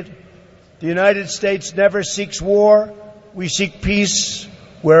defeated. The United States never seeks war. We seek peace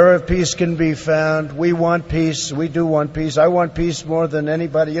wherever peace can be found. We want peace. We do want peace. I want peace more than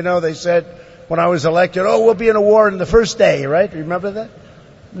anybody. You know, they said when I was elected, oh, we'll be in a war in the first day, right? Remember that?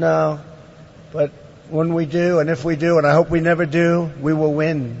 No. But when we do, and if we do, and I hope we never do, we will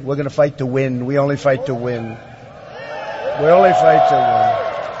win. We're going to fight to win. We only fight to win. We only fight to win.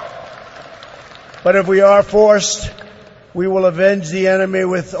 But if we are forced, we will avenge the enemy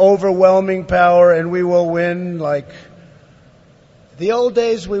with overwhelming power, and we will win. Like the old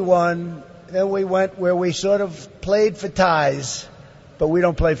days we won, then we went where we sort of played for ties, but we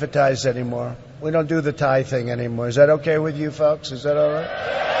don't play for ties anymore. We don't do the tie thing anymore. Is that okay with you folks? Is that all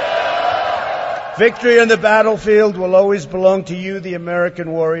right? Victory on the battlefield will always belong to you, the American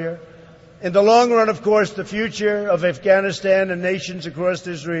warrior. In the long run, of course, the future of Afghanistan and nations across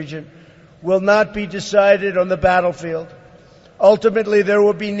this region will not be decided on the battlefield. Ultimately, there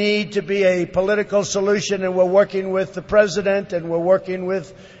will be need to be a political solution, and we're working with the president and we're working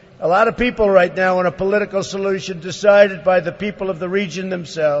with a lot of people right now on a political solution decided by the people of the region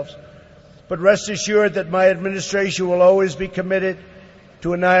themselves. But rest assured that my administration will always be committed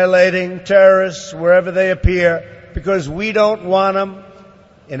to annihilating terrorists wherever they appear, because we don't want them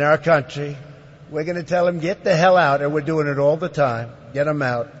in our country. We're going to tell them, get the hell out, and we're doing it all the time. Get them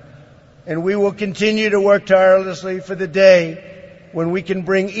out. And we will continue to work tirelessly for the day when we can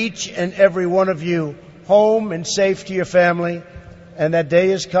bring each and every one of you home and safe to your family, and that day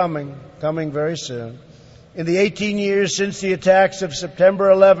is coming very soon. In the 18 years since the attacks of September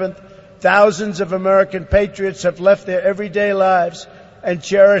 11th, thousands of American patriots have left their everyday lives and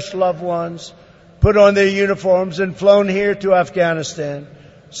cherished loved ones, put on their uniforms and flown here to Afghanistan.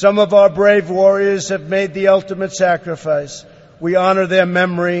 Some of our brave warriors have made the ultimate sacrifice. We honor their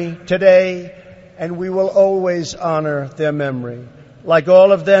memory today, and we will always honor their memory. Like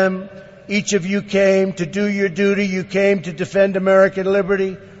all of them, each of you came to do your duty. You came to defend American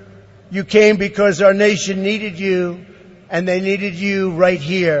liberty. You came because our nation needed you, and they needed you right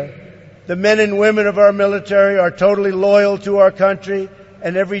here. The men and women of our military are totally loyal to our country,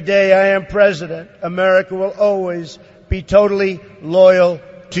 and every day I am president, America will always be totally loyal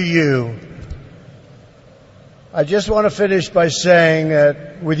to you. I just want to finish by saying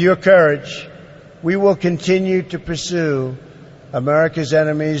that with your courage We will continue to pursue America's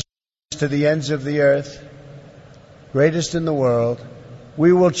enemies to the ends of the earth, greatest in the world.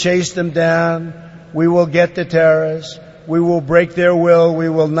 We will chase them down. We will get the terrorists. We will break their will. We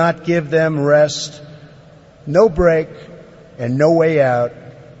will not give them rest. No break and no way out.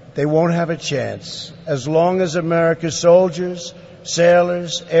 They won't have a chance. As long as America's soldiers,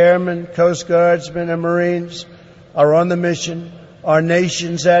 sailors, airmen, Coast Guardsmen, and Marines are on the mission, our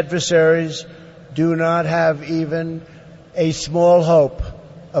nation's adversaries do not have even a small hope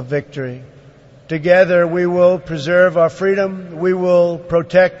of victory. Together we will preserve our freedom, we will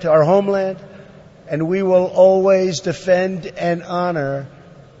protect our homeland, and we will always defend and honor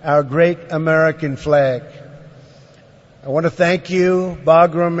our great American flag. I want to thank you,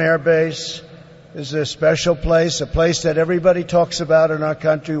 Bagram Air Base. This is a special place, a place that everybody talks about in our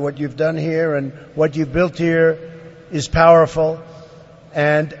country. What you've done here and what you've built here is powerful.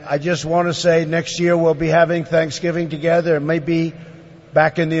 And I just want to say next year we'll be having Thanksgiving together, maybe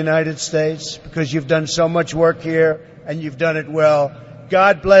back in the United States, because you've done so much work here and you've done it well.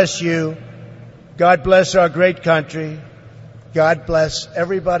 God bless you. God bless our great country. God bless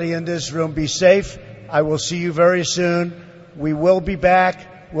everybody in this room. Be safe. I will see you very soon. We will be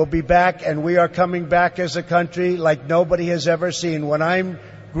back. We'll be back, and we are coming back as a country like nobody has ever seen. When I'm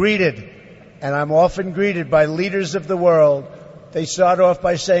greeted, and I'm often greeted by leaders of the world, they start off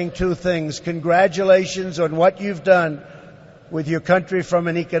by saying two things. Congratulations on what you've done with your country from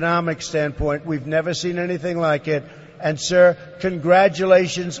an economic standpoint. We've never seen anything like it. And, sir,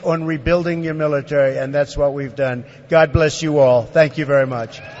 congratulations on rebuilding your military, and that's what we've done. God bless you all. Thank you very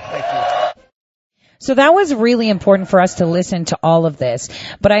much. Thank you. So that was really important for us to listen to all of this.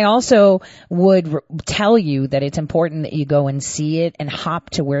 But I also would tell you that it's important that you go and see it and hop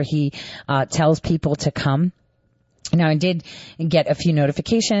to where he tells people to come. Now, I did get a few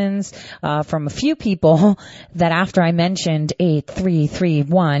notifications from a few people that after I mentioned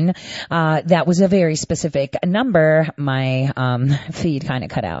 8331, that was a very specific number. My feed kind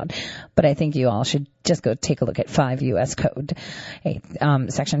of cut out. But I think you all should just go take a look at 5 U.S. Code,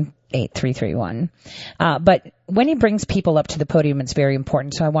 Section 8331. But when he brings people up to the podium, it's very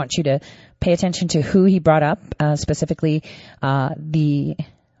important. So I want you to pay attention to who he brought up, specifically the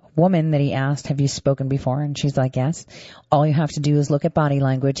woman that he asked, have you spoken before? And she's like, yes. All you have to do is look at body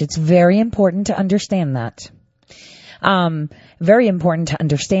language. It's very important to understand that. Very important to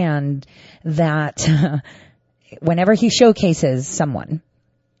understand that whenever he showcases someone,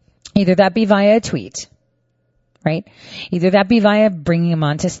 either that be via a tweet, right? Either that be via bringing them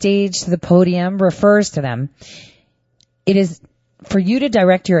onto stage, to the podium, refers to them. It is for you to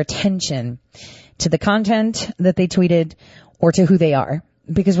direct your attention to the content that they tweeted or to who they are.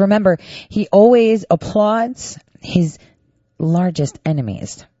 Because remember, he always applauds his largest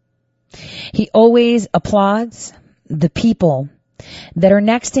enemies. He always applauds the people that are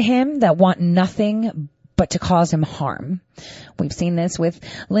next to him that want nothing but to cause him harm. We've seen this with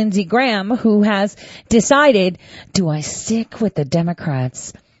Lindsey Graham, who has decided, do I stick with the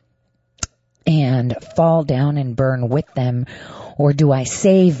Democrats and fall down and burn with them, or do I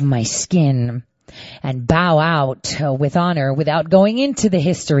save my skin and bow out with honor without going into the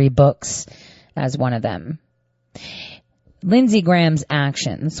history books as one of them? Lindsey Graham's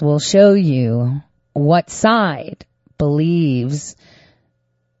actions will show you what side believes,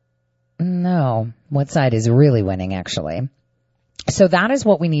 what side is really winning, actually. So that is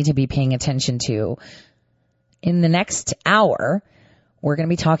what we need to be paying attention to. In the next hour, we're going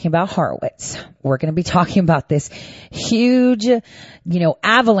to be talking about Horowitz. We're going to be talking about this huge,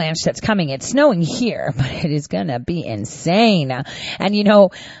 avalanche that's coming. It's snowing here, but it is going to be insane.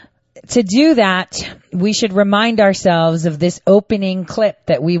 And, to do that, we should remind ourselves of this opening clip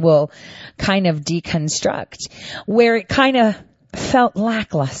that we will kind of deconstruct, where it kind of felt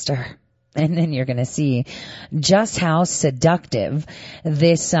lackluster. And then you're going to see just how seductive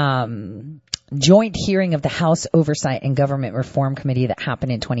this joint hearing of the House Oversight and Government Reform Committee that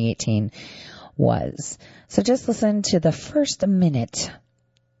happened in 2018 was. So just listen to the first minute,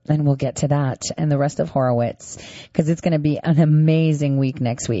 and we'll get to that and the rest of Horowitz, because it's going to be an amazing week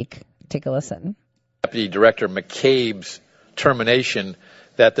next week. Take a listen. Deputy Director McCabe's termination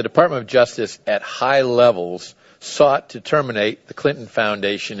that the Department of Justice at high levels sought to terminate the Clinton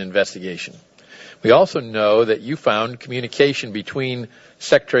Foundation investigation. We also know that you found communication between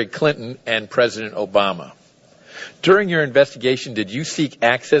Secretary Clinton and President Obama. During your investigation, did you seek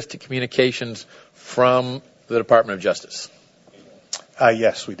access to communications from the Department of Justice?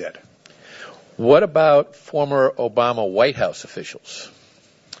 Yes, we did. What about former Obama White House officials?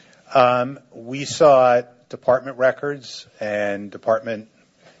 We saw department records and department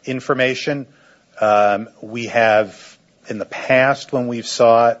information We have, in the past, when we've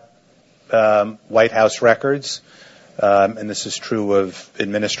sought White House records, and this is true of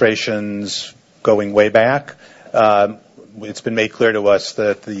administrations going way back, it's been made clear to us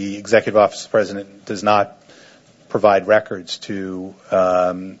that the Executive Office of the President does not provide records to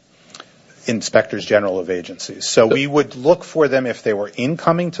inspectors general of agencies. So we would look for them if they were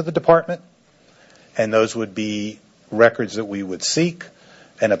incoming to the department, and those would be records that we would seek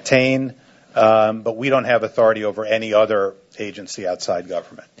and obtain, but we don't have authority over any other agency outside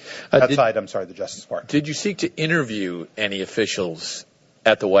government. The Justice Department. Did you seek to interview any officials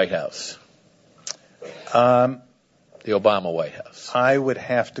at the White House? The Obama White House. I would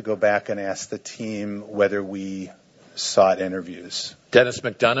have to go back and ask the team whether we sought interviews. Dennis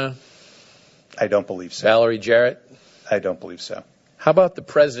McDonough? I don't believe so. Valerie Jarrett? I don't believe so. How about the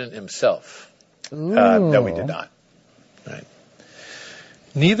president himself? No, we did not. Right.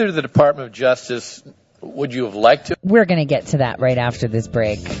 Neither the Department of Justice, would you have liked to? We're going to get to that right after this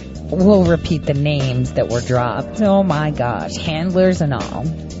break. We'll repeat the names that were dropped. Oh my gosh, handlers and all.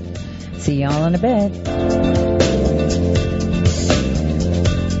 See y'all in a bit.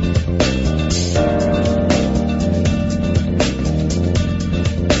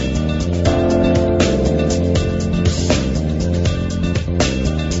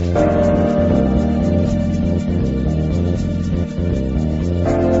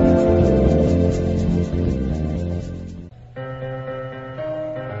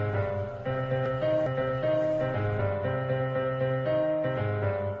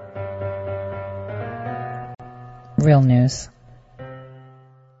 Real news.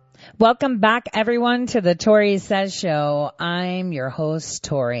 Welcome back, everyone, to the Tori Says Show. I'm your host,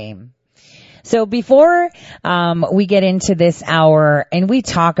 Tori. So before we get into this hour and we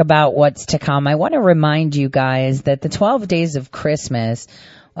talk about what's to come, I want to remind you guys that the 12 days of Christmas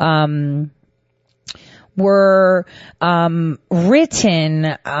were written.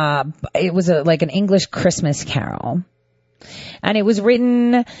 It was like an English Christmas carol. And it was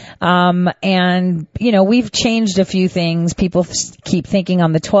written, and, you know, we've changed a few things. People keep thinking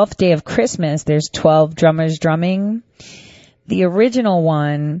on the 12th day of Christmas, there's 12 drummers drumming. The original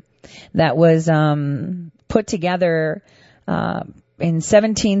one that was put together in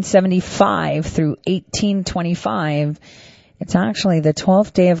 1775 through 1825, it's actually the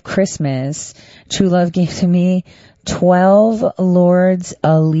 12th day of Christmas. True love gave to me 12 lords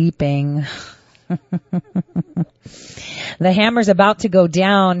a-leaping. The hammer's about to go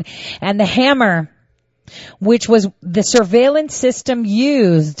down, and the hammer, which was the surveillance system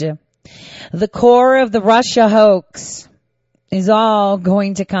used, the core of the Russia hoax, is all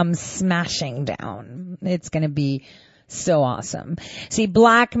going to come smashing down. It's going to be so awesome. See,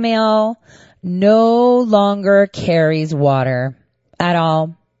 blackmail no longer carries water at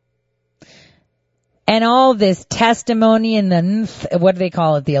all. And all this testimony in the, what do they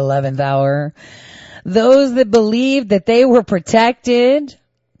call it, the 11th hour? Those that believed that they were protected,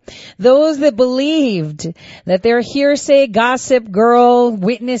 those that believed that their hearsay gossip girl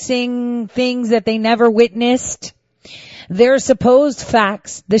witnessing things that they never witnessed, their supposed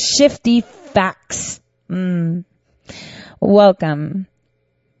facts, the shifty facts. Welcome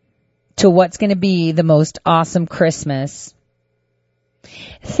to what's going to be the most awesome Christmas.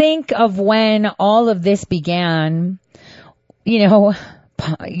 Think of when all of this began. You know,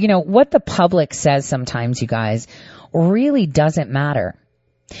 what the public says sometimes, you guys, really doesn't matter.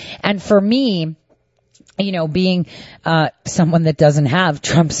 And for me, you know, being someone that doesn't have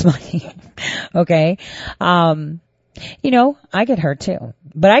Trump's money, okay, you know, I get hurt too.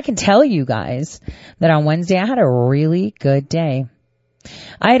 But I can tell you guys that on Wednesday I had a really good day.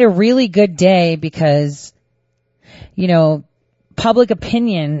 I had a really good day because, you know, public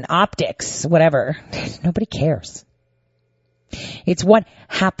opinion, optics, whatever, nobody cares. It's what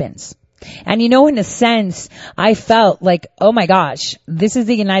happens. And you know, in a sense, I felt like, oh my gosh, this is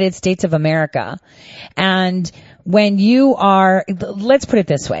the United States of America. And when you are, let's put it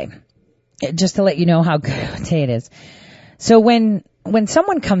this way, just to let you know how good a day it is. So when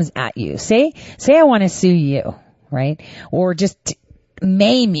someone comes at you, say I want to sue you, right? Or just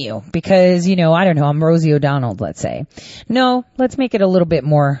maim you because, you know, I don't know, I'm Rosie O'Donnell, let's say. No, let's make it a little bit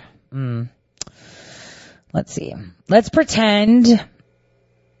more, let's see. Let's pretend.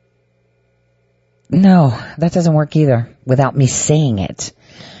 No, that doesn't work either without me saying it.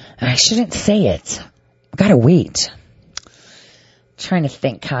 I shouldn't say it. I gotta wait. Trying to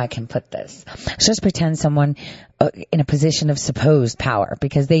think how I can put this. Just pretend someone in a position of supposed power,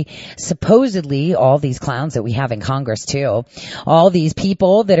 because they supposedly, all these clowns that we have in Congress too, all these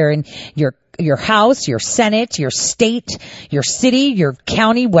people that are in your house, your Senate, your state, your city, your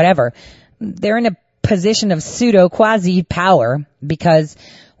county, whatever, they're in a position of pseudo quasi power because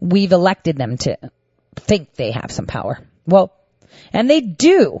we've elected them to think they have some power. Well, and they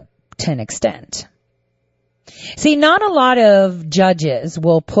do to an extent. See, not a lot of judges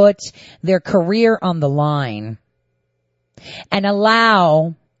will put their career on the line and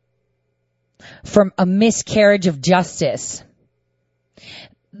allow for a miscarriage of justice.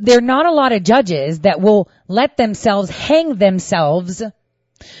 There are not a lot of judges that will let themselves hang themselves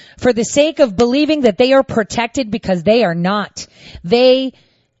for the sake of believing that they are protected, because they are not. They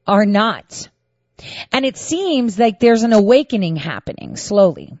are not. And it seems like there's an awakening happening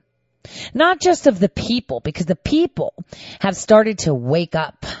slowly. Not just of the people, because the people have started to wake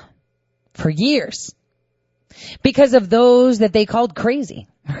up for years because of those that they called crazy,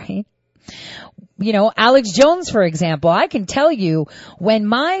 right? You know, Alex Jones, for example, I can tell you when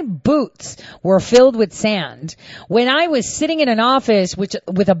my boots were filled with sand, when I was sitting in an office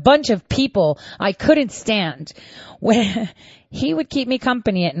with a bunch of people I couldn't stand, when he would keep me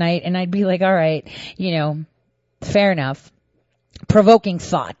company at night and I'd be like, all right, you know, fair enough. Provoking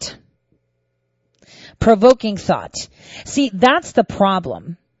thought. Provoking thought. See, that's the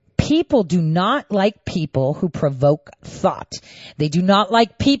problem. People do not like people who provoke thought. They do not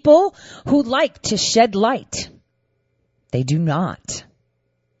like people who like to shed light. They do not.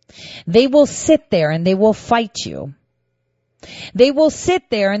 They will sit there and they will fight you. They will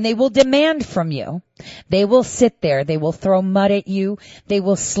sit there and they will demand from you. They will sit there. They will throw mud at you. They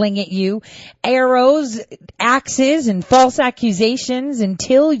will sling at you arrows, axes, and false accusations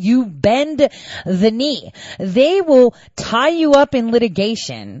until you bend the knee. They will tie you up in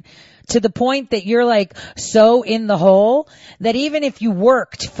litigation to the point that you're like so in the hole that even if you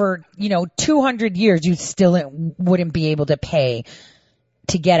worked for, 200 years, you still wouldn't be able to pay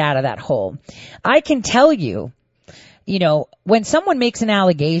to get out of that hole. I can tell you, when someone makes an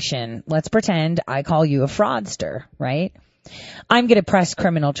allegation, let's pretend I call you a fraudster, right? I'm going to press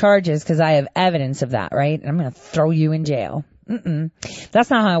criminal charges because I have evidence of that, right? And I'm going to throw you in jail. That's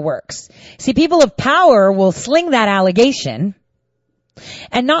not how it works. See, people of power will sling that allegation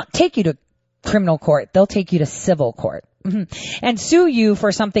and not take you to criminal court. They'll take you to civil court and sue you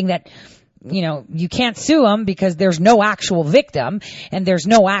for something that, you can't sue them because there's no actual victim and there's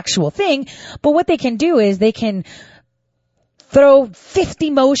no actual thing. But what they can do is they can throw 50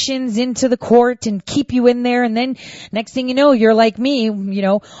 motions into the court and keep you in there. And then next thing you know, you're like me,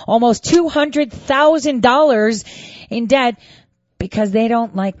 almost $200,000 in debt because they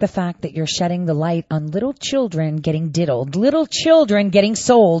don't like the fact that you're shedding the light on little children getting diddled, little children getting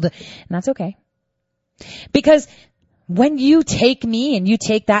sold. And that's okay. Because when you take me and you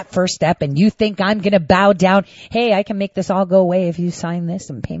take that first step and you think I'm going to bow down, hey, I can make this all go away if you sign this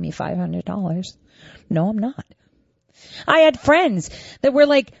and pay me $500. No, I'm not. I had friends that were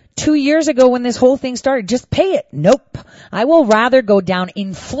like 2 years ago when this whole thing started, just pay it. Nope. I will rather go down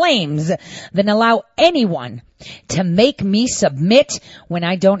in flames than allow anyone to make me submit when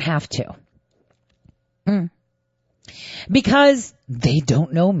I don't have to. Because they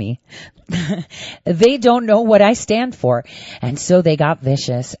don't know me. They don't know what I stand for. And so they got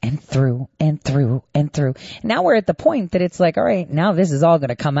vicious and through and through and through. Now we're at the point that it's like, all right, now this is all going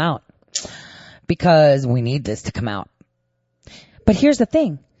to come out because we need this to come out. But here's the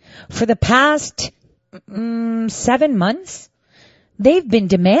thing. For the past 7 months, they've been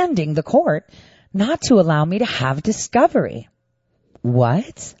demanding the court not to allow me to have discovery.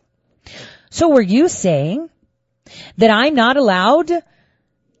 What? So were you saying that I'm not allowed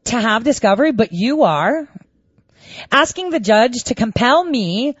to have discovery, but you are? Asking the judge to compel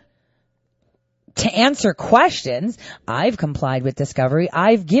me to answer questions. I've complied with discovery.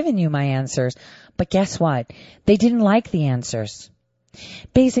 I've given you my answers. But guess what? They didn't like the answers.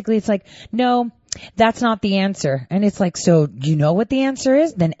 Basically, it's like, no, that's not the answer. And it's like, so you know what the answer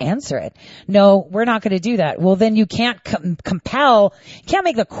is? Then answer it. No, we're not going to do that. Well, then you can't you can't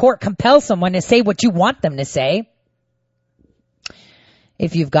make the court compel someone to say what you want them to say.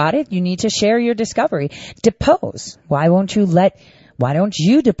 If you've got it, you need to share your discovery. Depose. Why don't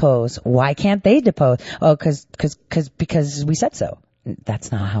you depose? Why can't they depose? Oh, because we said so.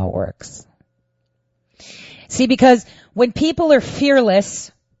 That's not how it works. See, because when people are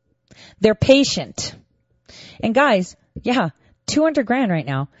fearless, they're patient. And guys, yeah, $200,000 right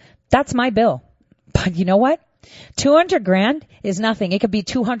now. That's my bill. But you know what? $200,000 is nothing. It could be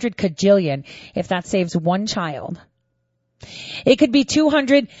 200 kajillion if that saves one child. It could be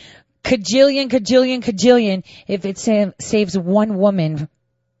 200 kajillion if it saves one woman.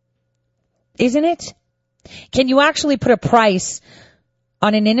 Isn't it? Can you actually put a price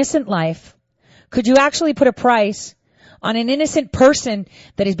on an innocent life? Could you actually put a price on an innocent person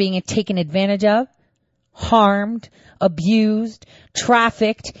that is being taken advantage of, harmed, abused,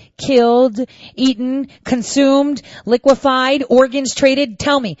 trafficked, killed, eaten, consumed, liquefied, organs traded.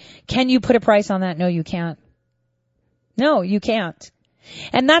 Tell me, can you put a price on that? No, you can't. No, you can't.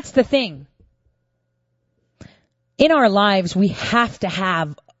 And that's the thing. In our lives, we have to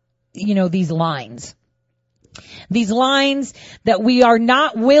have, these lines. These lines that we are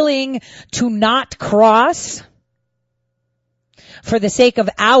not willing to not cross for the sake of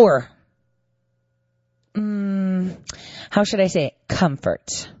our, how should I say it?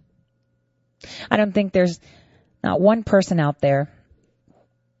 Comfort. I don't think there's not one person out there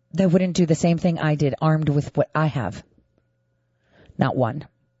that wouldn't do the same thing I did, armed with what I have. Not one.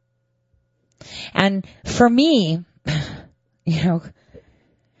 And for me,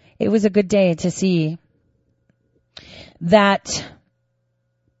 it was a good day to see that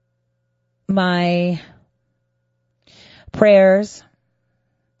my prayers,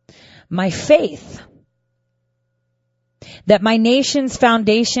 my faith, that my nation's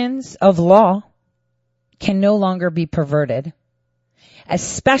foundations of law can no longer be perverted,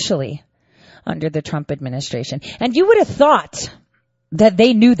 especially under the Trump administration. And you would have thought that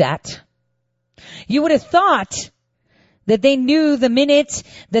they knew that. You would have thought that they knew the minute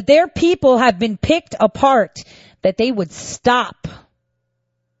that their people have been picked apart, that they would stop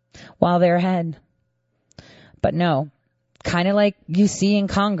while they're ahead. But no, kind of like you see in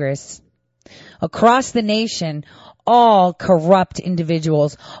Congress, across the nation, all corrupt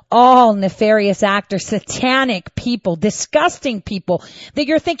individuals, all nefarious actors, satanic people, disgusting people that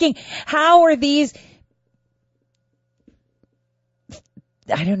you're thinking, how are these,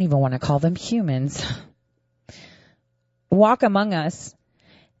 I don't even want to call them humans, walk among us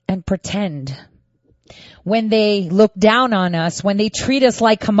and pretend when they look down on us, when they treat us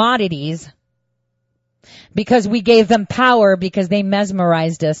like commodities, because we gave them power, because they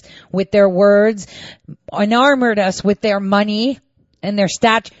mesmerized us with their words and armored us with their money and their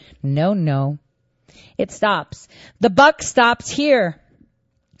stature. No. It stops. The buck stops here.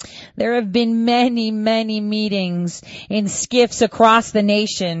 There have been many, many meetings in skiffs across the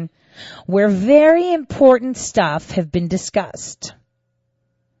nation where very important stuff have been discussed.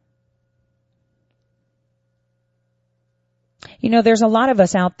 There's a lot of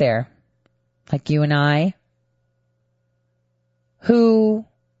us out there, like you and I, who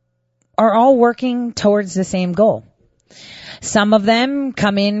are all working towards the same goal. Some of them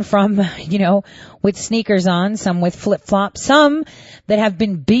come in from, with sneakers on, some with flip-flops, some that have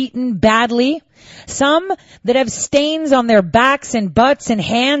been beaten badly, some that have stains on their backs and butts and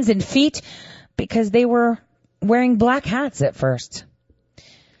hands and feet because they were wearing black hats at first.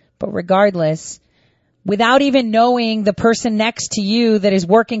 But regardless, without even knowing the person next to you that is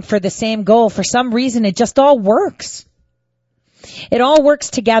working for the same goal, for some reason it just all works. It all works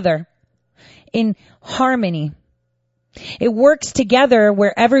together in harmony. It works together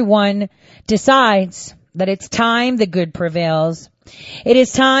where everyone decides that it's time the good prevails. It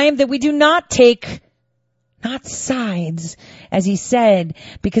is time that we do not take, not sides, as he said,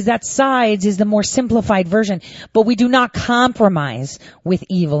 because that sides is the more simplified version, but we do not compromise with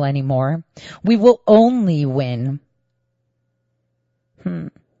evil anymore. We will only win.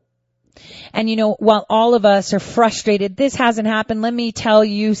 And while all of us are frustrated, this hasn't happened, let me tell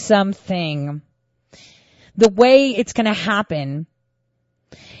you something. The way it's going to happen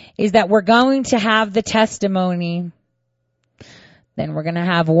is that we're going to have the testimony. Then we're going to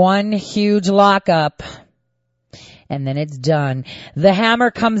have one huge lockup. And then it's done. The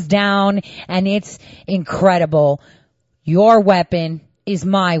hammer comes down and it's incredible. Your weapon is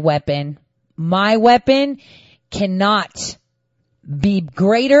my weapon. My weapon cannot be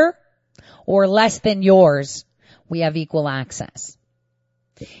greater or less than yours. We have equal access.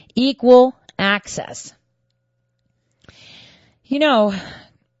 Equal access.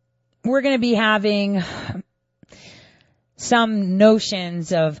 We're going to be having some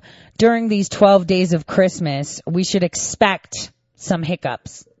notions of during these 12 days of Christmas, we should expect some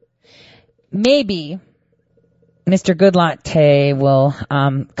hiccups. Maybe Mr. Goodlatte will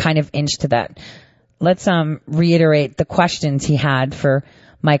kind of inch to that. Let's reiterate the questions he had for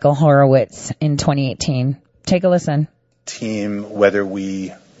Michael Horowitz in 2018. Take a listen. Team, whether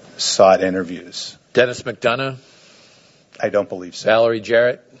we sought interviews. Dennis McDonough? I don't believe so. Valerie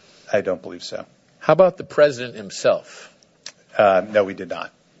Jarrett? I don't believe so. How about the president himself? No, we did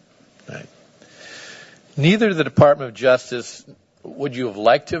not. Right. Neither the Department of Justice, would you have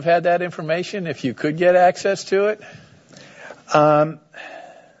liked to have had that information if you could get access to it? I'd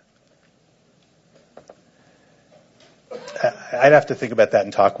have to think about that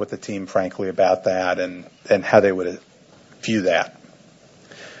and talk with the team, frankly, about that and how they would view that.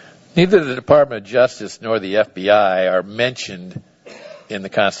 Neither the Department of Justice nor the FBI are mentioned in the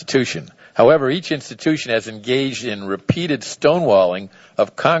Constitution. However, each institution has engaged in repeated stonewalling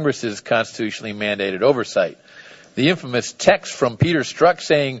of Congress's constitutionally mandated oversight. The infamous text from Peter Strzok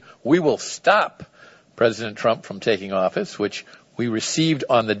saying, "We will stop President Trump from taking office," which we received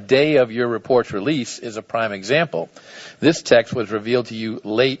on the day of your report's release, is a prime example. This text was revealed to you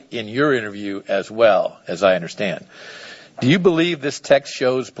late in your interview as well, as I understand. Do you believe this text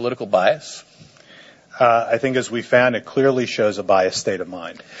shows political bias? I think as we found, it clearly shows a biased state of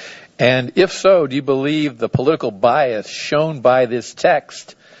mind. And if so, do you believe the political bias shown by this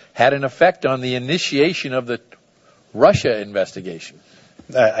text had an effect on the initiation of the Russia investigation?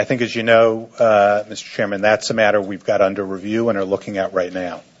 I think, as you know, Mr. Chairman, that's a matter we've got under review and are looking at right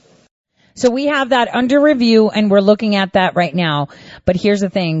now. So we have that under review and we're looking at that right now. But here's the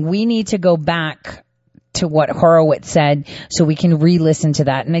thing. We need to go back to what Horowitz said so we can re-listen to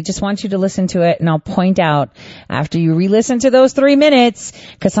that. And I just want you to listen to it, and I'll point out after you re-listen to those 3 minutes,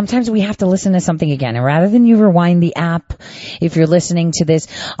 because sometimes we have to listen to something again. And rather than you rewind the app, if you're listening to this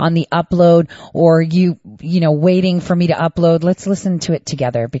on the upload or you waiting for me to upload, let's listen to it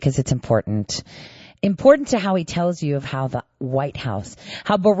together because it's important. Important to how he tells you of how the White House,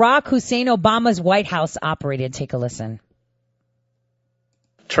 how Barack Hussein Obama's White House operated. Take a listen.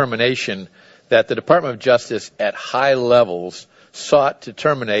 Termination that the Department of Justice at high levels sought to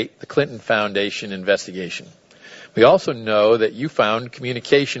terminate the Clinton Foundation investigation. We also know that you found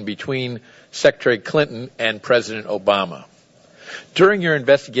communication between Secretary Clinton and President Obama. During your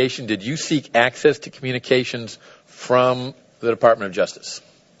investigation, did you seek access to communications from the Department of Justice?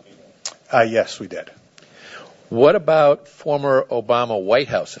 Yes, we did. What about former Obama White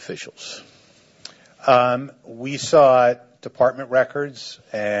House officials? We saw department records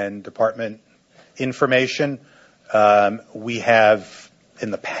and department information. We have,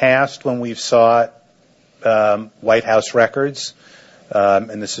 in the past, when we've sought White House records,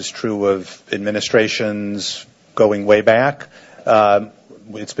 and this is true of administrations going way back,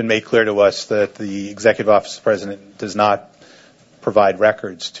 it's been made clear to us that the Executive Office of the President does not provide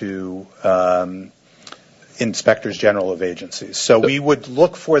records to inspectors general of agencies. So we would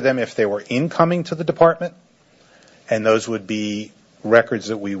look for them if they were incoming to the department, and those would be records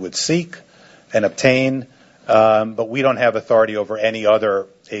that we would seek and obtain, but we don't have authority over any other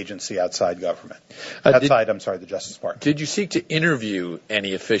agency outside government. The Justice Department. Did you seek to interview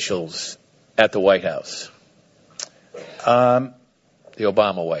any officials at the White House? The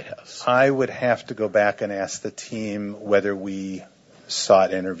Obama White House. I would have to go back and ask the team whether we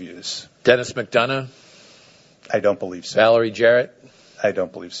sought interviews. Dennis McDonough? I don't believe so. Valerie Jarrett? I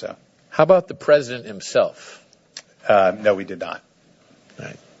don't believe so. How about the President himself? No, we did not.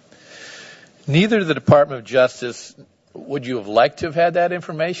 Right. Neither the Department of Justice, would you have liked to have had that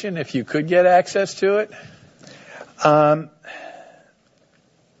information if you could get access to it?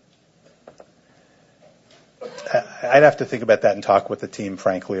 I'd have to think about that and talk with the team,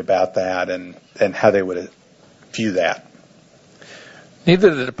 frankly, about that and how they would view that.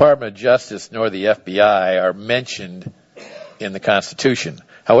 Neither the Department of Justice nor the FBI are mentioned in the Constitution.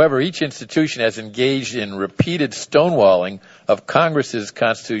 However, each institution has engaged in repeated stonewalling of Congress's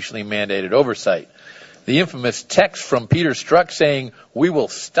constitutionally mandated oversight. The infamous text from Peter Strzok saying, "We will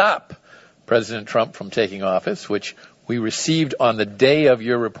stop President Trump from taking office," which we received on the day of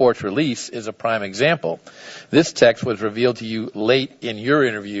your report's release, is a prime example. This text was revealed to you late in your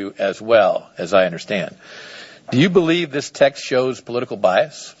interview as well, as I understand. Do you believe this text shows political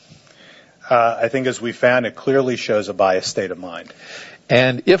bias? I think, as we found, it clearly shows a biased state of mind.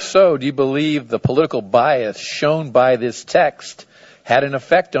 And if so, do you believe the political bias shown by this text had an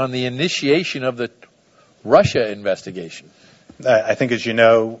effect on the initiation of the Russia investigation? I think, as you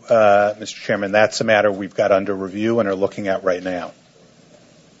know, Mr. Chairman, that's a matter we've got under review and are looking at right now.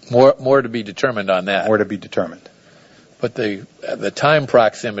 More to be determined on that. More to be determined. But the time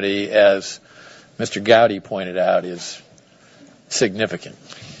proximity, as Mr. Gowdy pointed out, is significant.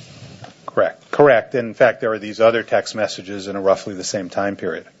 Correct. In fact, there are these other text messages in roughly the same time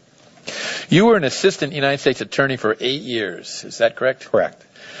period. You were an assistant United States attorney for 8 years. Is that correct? Correct.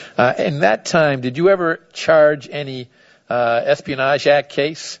 In that time, did you ever charge any Espionage Act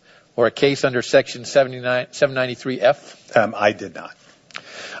case or a case under Section 793F? I did not.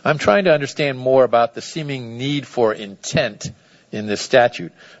 I'm trying to understand more about the seeming need for intent in this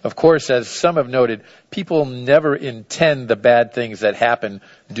statute. Of course, as some have noted, people never intend the bad things that happen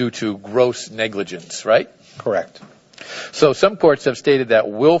due to gross negligence, right? Correct. So some courts have stated that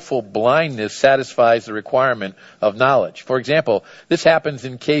willful blindness satisfies the requirement of knowledge. For example, this happens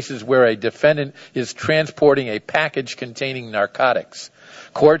in cases where a defendant is transporting a package containing narcotics.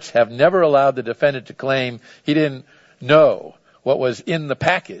 Courts have never allowed the defendant to claim he didn't know what was in the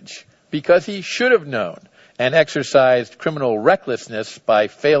package because he should have known and exercised criminal recklessness by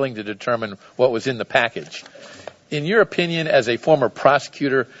failing to determine what was in the package. In your opinion, as a former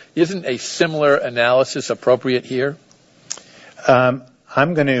prosecutor, isn't a similar analysis appropriate here? I'm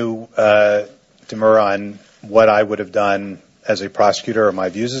going to demur on what I would have done as a prosecutor or my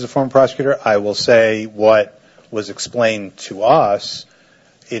views as a former prosecutor. I will say what was explained to us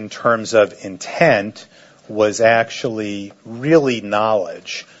in terms of intent was actually really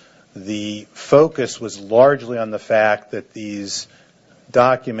knowledge. The focus was largely on the fact that these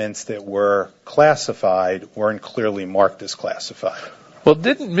documents that were classified weren't clearly marked as classified. Well,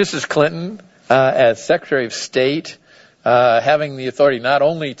 didn't Mrs. Clinton, as Secretary of State, having the authority not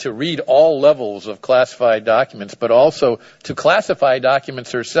only to read all levels of classified documents, but also to classify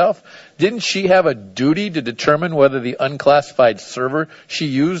documents herself, didn't she have a duty to determine whether the unclassified server she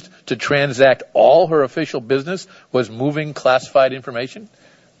used to transact all her official business was moving classified information?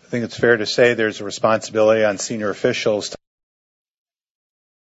 I think it's fair to say there's a responsibility on senior officials to...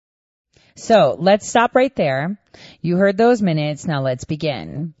 So let's stop right there. You heard those minutes. Now let's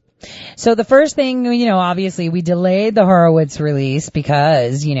begin. So the first thing, obviously we delayed the Horowitz release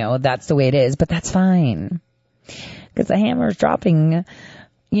because, that's the way it is, but that's fine. Because the hammer is dropping,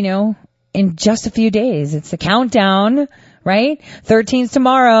 in just a few days. It's the countdown, right? 13's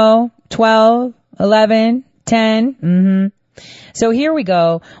tomorrow, 12, 11, 10, So here we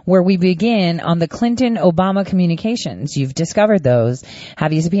go, where we begin on the Clinton-Obama communications. You've discovered those.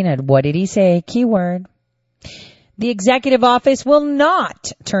 Have you subpoenaed? What did he say? Keyword. The executive office will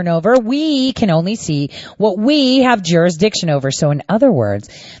not turn over. We can only see what we have jurisdiction over. So in other words,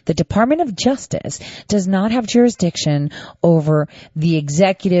 the Department of Justice does not have jurisdiction over the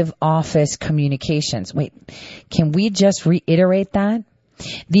executive office communications. Wait, can we just reiterate that?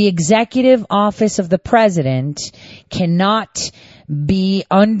 The executive office of the president cannot be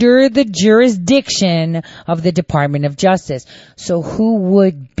under the jurisdiction of the Department of Justice. So who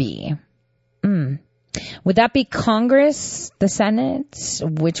would be? Would that be Congress, the Senate?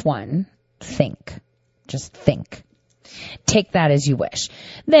 Which one? Think. Just think. Take that as you wish.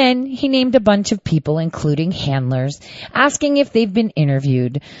 Then he named a bunch of people, including handlers, asking if they've been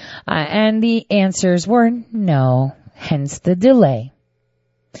interviewed. And the answers were no, hence the delay.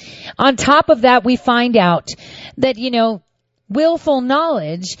 On top of that, we find out that, willful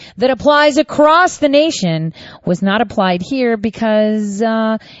knowledge that applies across the nation was not applied here because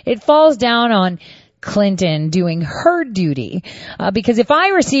it falls down on Clinton doing her duty. Because if I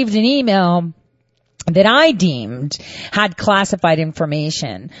received an email that I deemed had classified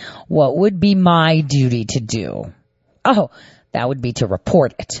information, what would be my duty to do? Oh, that would be to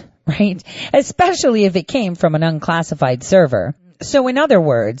report it, right? Especially if it came from an unclassified server. So in other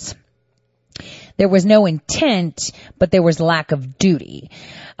words, there was no intent, but there was lack of duty.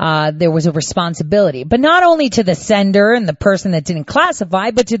 There was a responsibility, but not only to the sender and the person that didn't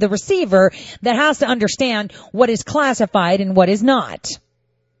classify, but to the receiver that has to understand what is classified and what is not.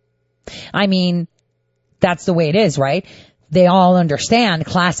 I mean, that's the way it is, right? They all understand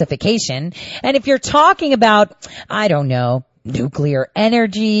classification. And if you're talking about, I don't know, nuclear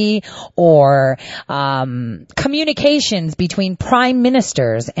energy or communications between prime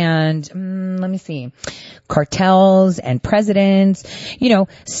ministers and cartels and presidents,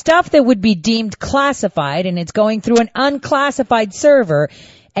 stuff that would be deemed classified and it's going through an unclassified server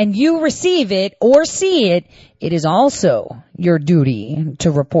and you receive it or see it, it is also your duty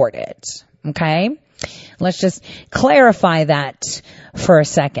to report it. Okay? Let's just clarify that for a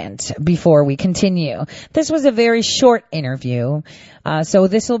second before we continue. This was a very short interview, so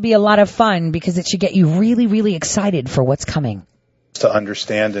this will be a lot of fun because it should get you really, really excited for what's coming. To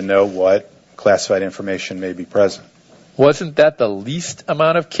understand and know what classified information may be present. Wasn't that the least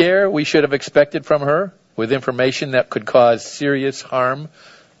amount of care we should have expected from her with information that could cause serious harm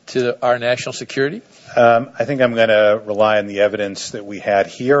to our national security? I think I'm going to rely on the evidence that we had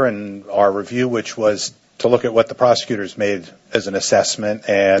here in our review, which was to look at what the prosecutors made as an assessment.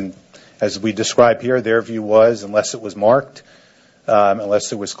 And as we describe here, their view was, unless it was marked, unless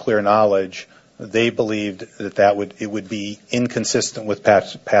there was clear knowledge, they believed that it would be inconsistent with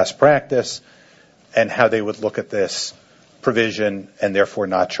past practice and how they would look at this provision and therefore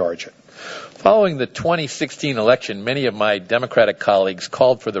not charge it. Following the 2016 election, many of my Democratic colleagues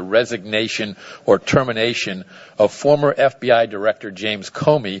called for the resignation or termination of former FBI Director James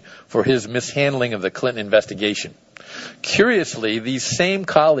Comey for his mishandling of the Clinton investigation. Curiously, these same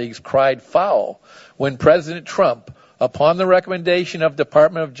colleagues cried foul when President Trump, upon the recommendation of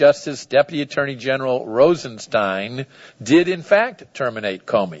Department of Justice Deputy Attorney General Rosenstein, did in fact terminate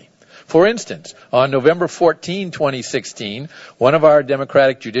Comey. For instance, on November 14, 2016, one of our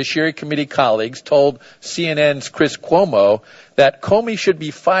Democratic Judiciary Committee colleagues told CNN's Chris Cuomo that Comey should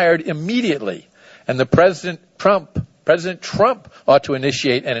be fired immediately, and President Trump ought to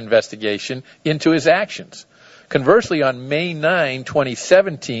initiate an investigation into his actions. Conversely, on May 9,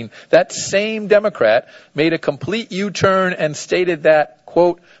 2017, that same Democrat made a complete U-turn and stated that,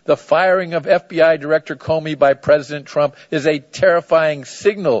 quote, the firing of FBI Director Comey by President Trump is a terrifying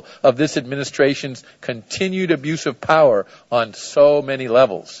signal of this administration's continued abuse of power on so many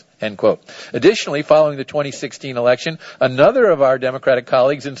levels, end quote. Additionally, following the 2016 election, another of our Democratic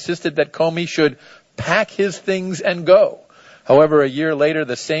colleagues insisted that Comey should pack his things and go. However, a year later,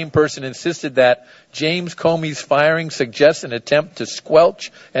 the same person insisted that James Comey's firing suggests an attempt to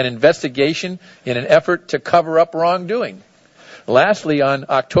squelch an investigation in an effort to cover up wrongdoing. Lastly, on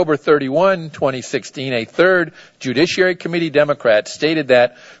October 31, 2016, a third Judiciary Committee Democrat stated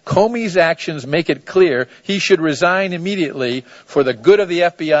that Comey's actions make it clear he should resign immediately for the good of the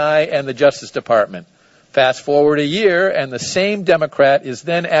FBI and the Justice Department. Fast forward a year, and the same Democrat is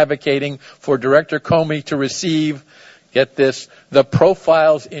then advocating for Director Comey to receive, get this, the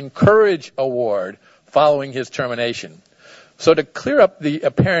Profiles in Courage Award following his termination. So to clear up the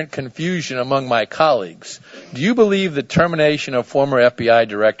apparent confusion among my colleagues, do you believe the termination of former FBI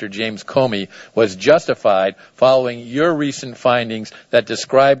Director James Comey was justified following your recent findings that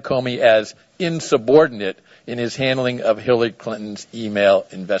describe Comey as insubordinate in his handling of Hillary Clinton's email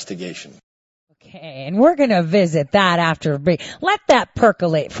investigation? Okay, and we're going to visit that after a break. Let that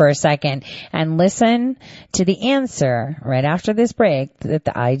percolate for a second and listen to the answer right after this break that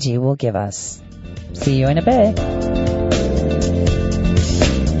the IG will give us. See you in a bit.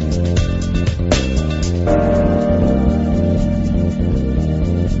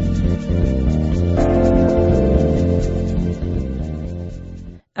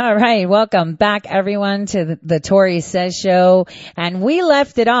 All right, welcome back, everyone, to the Tori Says Show. And we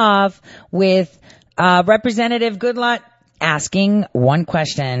left it off with Representative Goodlatte asking one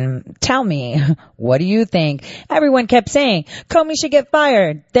question. Tell me, what do you think? Everyone kept saying, Comey should get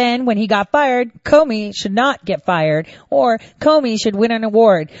fired. Then when he got fired, Comey should not get fired, or Comey should win an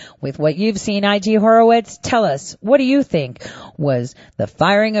award. With what you've seen, IG Horowitz, tell us, what do you think? Was the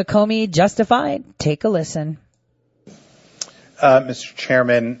firing of Comey justified? Take a listen. Mr.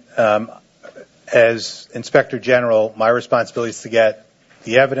 Chairman, as Inspector General, my responsibility is to get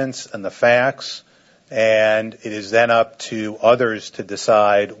the evidence and the facts, and it is then up to others to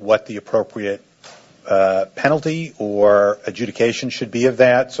decide what the appropriate penalty or adjudication should be of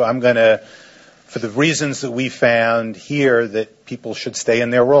that. So I'm going to, for the reasons that we found here, that people should stay in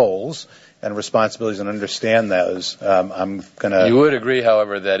their roles and responsibilities and understand those, I'm going to... You would agree,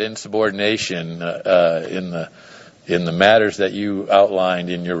 however, that insubordination in the matters that you outlined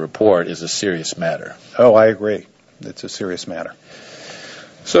in your report is a serious matter. Oh, I agree. It's a serious matter.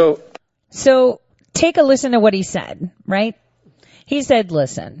 So take a listen to what he said, right? He said,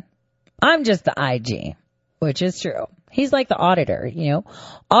 listen, I'm just the IG, which is true. He's like the auditor, you know.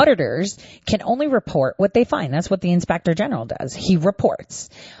 Auditors can only report what they find. That's what the Inspector General does. He reports.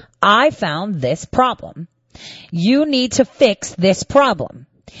 I found this problem. You need to fix this problem.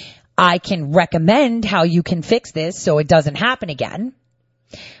 I can recommend how you can fix this so it doesn't happen again.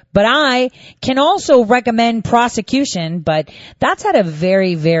 But I can also recommend prosecution, but that's at a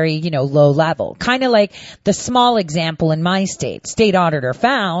very, very, low level. Kind of like the small example in my state. State auditor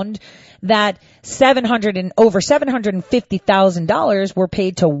found that over $750,000 were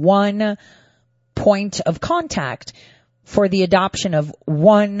paid to one point of contact for the adoption of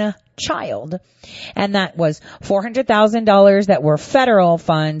one child. And that was $400,000 that were federal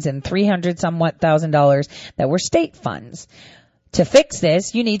funds and $300,000 that were state funds. To fix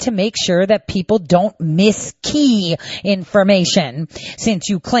this, you need to make sure that people don't miskey information. Since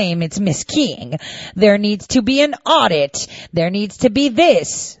you claim it's miskeying, there needs to be an audit. There needs to be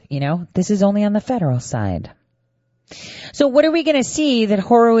this. This is only on the federal side. So what are we going to see that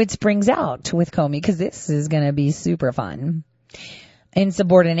Horowitz brings out with Comey? Because this is going to be super fun.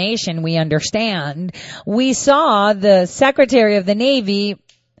 Insubordination, we understand. We saw the Secretary of the Navy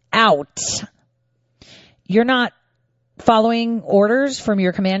out. You're not following orders from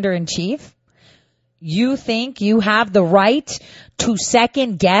your commander-in-chief? You think you have the right to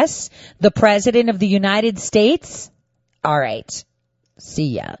second guess the President of the United States? All right. See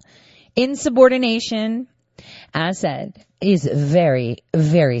ya. Insubordination, as said, is very,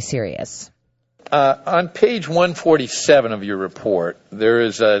 very serious. On page 147 of your report, there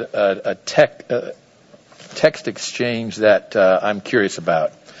is a text exchange that I'm curious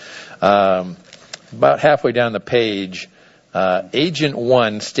about. About halfway down the page, Agent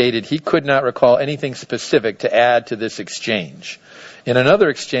 1 stated he could not recall anything specific to add to this exchange. In another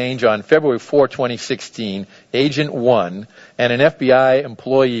exchange on February 4, 2016, Agent 1 and an FBI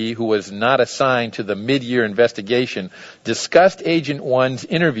employee who was not assigned to the mid-year investigation discussed Agent 1's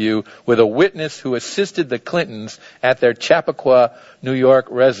interview with a witness who assisted the Clintons at their Chappaqua, New York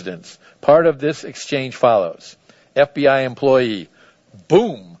residence. Part of this exchange follows. FBI employee,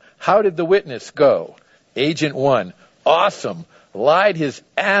 boom, how did the witness go? Agent 1, awesome, lied his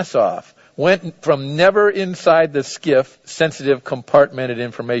ass off. Went from never inside the SCIF, sensitive compartmented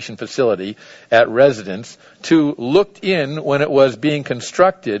information facility at residence, to looked in when it was being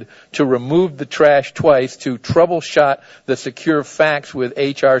constructed, to remove the trash twice, to troubleshot the secure fax with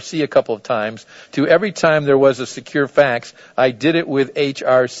HRC a couple of times, to every time there was a secure fax, I did it with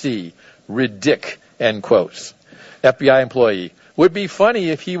HRC. Ridic, end quotes. FBI employee, would be funny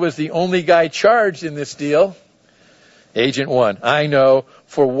if he was the only guy charged in this deal. Agent 1, I know,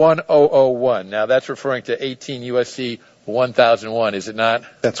 for 1001. Now, that's referring to 18 U.S.C. 1001, is it not?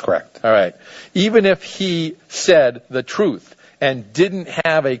 That's correct. All right. Even if he said the truth and didn't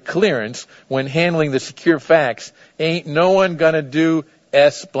have a clearance when handling the secure fax, ain't no one going to do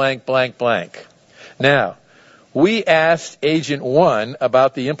S blank, blank, blank. Now, we asked Agent 1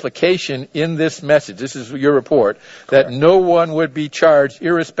 about the implication in this message, this is your report, that no one would be charged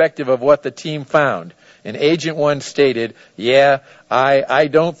irrespective of what the team found. And Agent 1 stated, yeah, I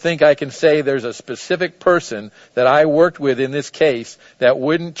don't think I can say there's a specific person that I worked with in this case that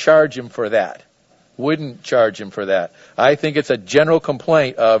wouldn't charge him for that. Wouldn't charge him for that. I think it's a general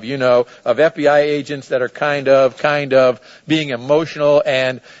complaint of, of FBI agents that are kind of being emotional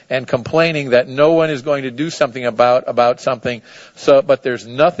and complaining that no one is going to do something about something. So, but there's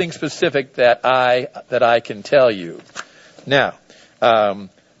nothing specific that I can tell you. Now,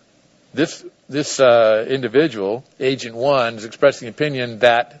 this individual, Agent 1, is expressing opinion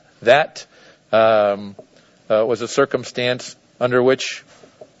that was a circumstance under which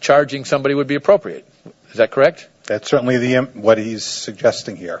charging somebody would be appropriate. Is that correct? That's certainly what he's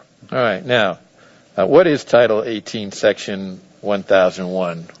suggesting here. All right. Now, what is Title 18, Section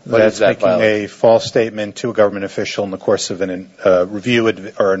 1001? That's making a false statement to a government official in the course of a review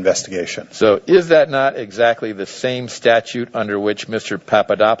or investigation. So is that not exactly the same statute under which Mr.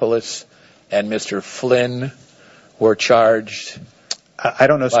 Papadopoulos and Mr. Flynn were charged? I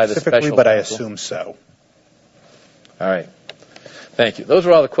don't know specifically, but I assume so. All right. Thank you. Those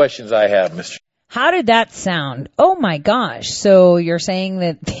are all the questions I have, Mr. How did that sound? Oh my gosh. So you're saying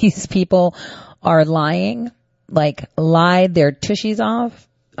that these people are lying? Like lied their tushies off?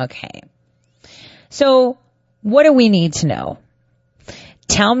 Okay. So what do we need to know?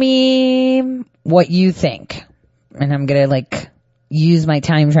 Tell me what you think. And I'm going to use my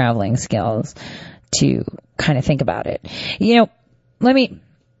time traveling skills to kind of think about it. Let me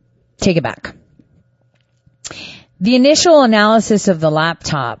take it back. The initial analysis of the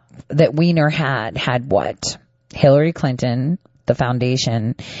laptop that Weiner had what? Hillary Clinton, the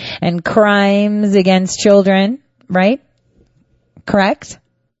foundation, and crimes against children, right? Correct?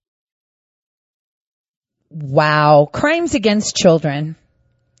 Wow. Crimes against children.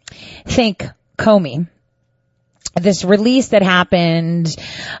 Think Comey. This release that happened,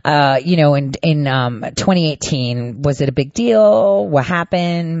 in 2018, was it a big deal? What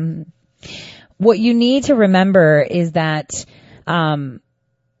happened? What you need to remember is that the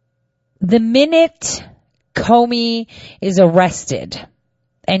minute Comey is arrested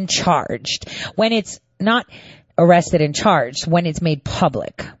and charged, when it's not arrested and charged, when it's made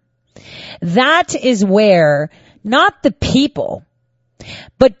public, that is where not the people,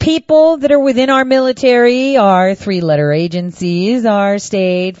 but people that are within our military, our three-letter agencies, our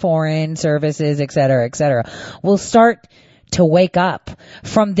state, foreign services, et cetera, will start to wake up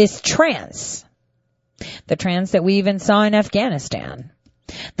from this trance. The trance that we even saw in Afghanistan.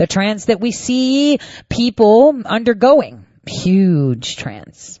 The trance that we see people undergoing. Huge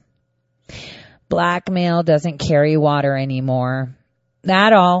trance. Blackmail doesn't carry water anymore.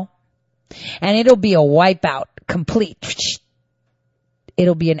 At all. And it'll be a wipeout. Complete.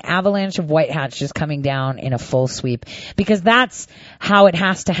 It'll be an avalanche of white hats just coming down in a full sweep. Because that's how it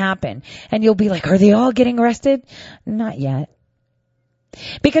has to happen. And you'll be like, are they all getting arrested? Not yet.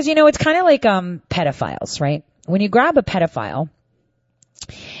 Because, it's kind of like pedophiles, right? When you grab a pedophile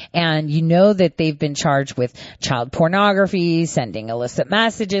and you know that they've been charged with child pornography, sending illicit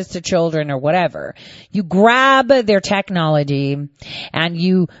messages to children or whatever. You grab their technology and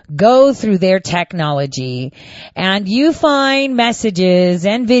you go through their technology and you find messages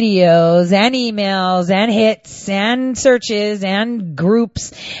and videos and emails and hits and searches and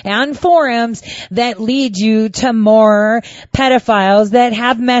groups and forums that lead you to more pedophiles that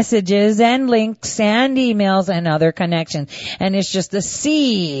have messages and links and emails and other connections. And it's just a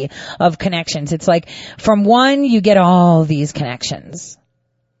sea of connections. It's like from one, you get all these connections.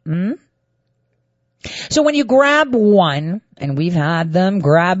 So when you grab one, and we've had them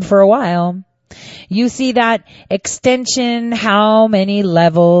grab for a while, you see that extension, how many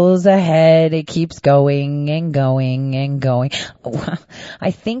levels ahead it keeps going and going and going.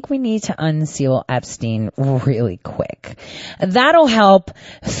 I think we need to unseal Epstein really quick. That'll help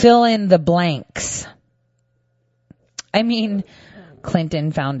fill in the blanks. I mean,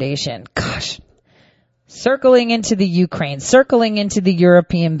 Clinton Foundation, gosh. Circling into the Ukraine, circling into the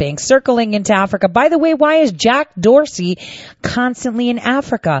European banks, circling into Africa. By the way, why is Jack Dorsey constantly in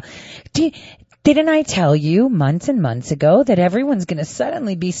Africa? Didn't I tell you months and months ago that everyone's going to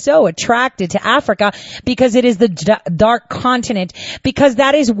suddenly be so attracted to Africa because it is the dark continent, because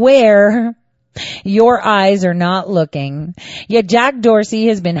that is where your eyes are not looking. Yet Jack Dorsey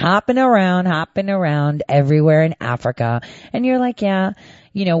has been hopping around everywhere in Africa. And you're like, yeah,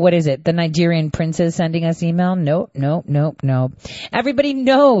 you know, what is it? The Nigerian princes sending us email? Nope. Everybody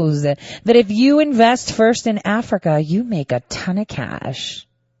knows that if you invest first in Africa, you make a ton of cash.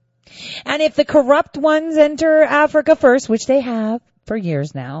 And if the corrupt ones enter Africa first, which they have for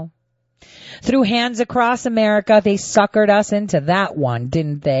years now, through Hands Across America, they suckered us into that one,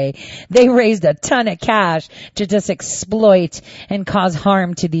 didn't they? They raised a ton of cash to just exploit and cause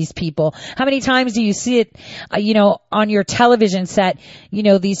harm to these people. How many times do you see it, on your television set,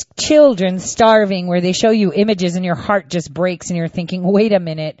 these children starving, where they show you images and your heart just breaks and you're thinking, wait a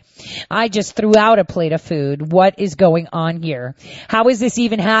minute, I just threw out a plate of food. What is going on here? How is this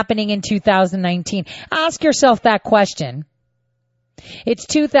even happening in 2019? Ask yourself that question. It's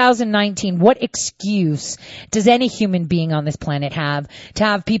 2019. What excuse does any human being on this planet have to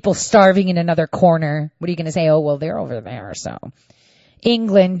have people starving in another corner? What are you going to say? Oh, well, they're over there. So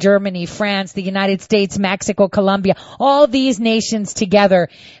England, Germany, France, the United States, Mexico, Colombia, all these nations together,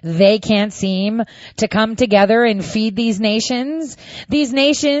 they can't seem to come together and feed these nations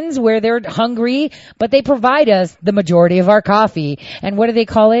where they're hungry, but they provide us the majority of our coffee. And what do they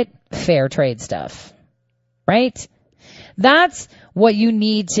call it? Fair trade stuff, right? That's what you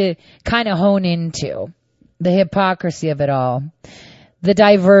need to kind of hone into. The hypocrisy of it all. The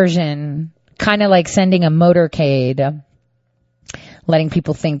diversion. Kind of like sending a motorcade. Letting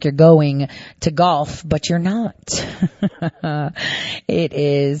people think you're going to golf, but you're not. It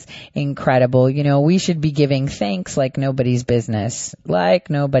is incredible. We should be giving thanks like nobody's business. Like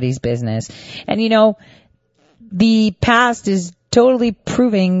nobody's business. And the past is totally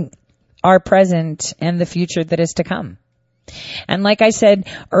proving our present and the future that is to come. And like I said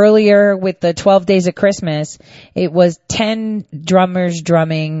earlier with the 12 Days of Christmas, it was 10 drummers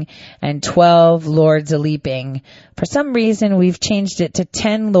drumming and 12 lords of leaping. For some reason, we've changed it to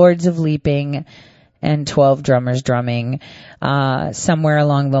 10 lords of leaping and 12 drummers drumming somewhere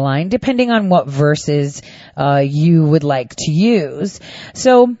along the line, depending on what verses you would like to use.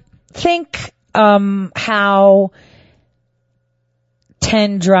 So think how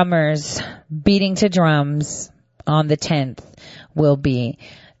 10 drummers beating to drums on the 10th will be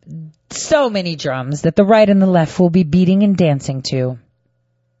so many drums that the right and the left will be beating and dancing to.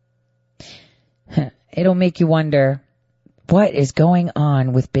 It'll make you wonder, what is going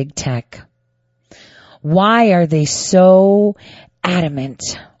on with big tech? Why are they so adamant?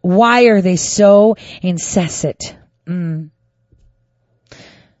 Why are they so incessant?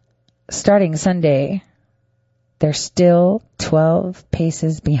 Starting Sunday, they're still 12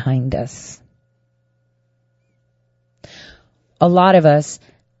 paces behind us. A lot of us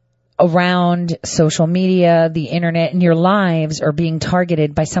around social media, the internet, and your lives are being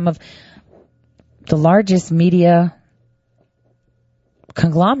targeted by some of the largest media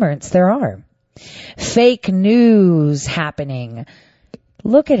conglomerates there are. Fake news happening.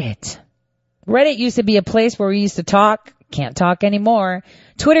 Look at it. Reddit used to be a place where we used to talk. Can't talk anymore.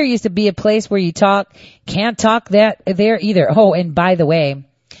 Twitter used to be a place where you talk. Can't talk there either. Oh, and by the way,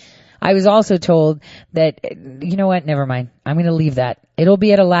 I was also told that, you know what, never mind. I'm going to leave that. It'll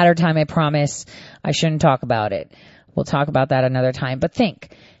be at a later time, I promise. I shouldn't talk about it. We'll talk about that another time. But think,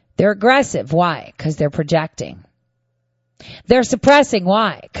 they're aggressive. Why? Because they're projecting. They're suppressing.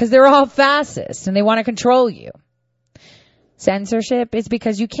 Why? Because they're all fascists and they want to control you. censorship is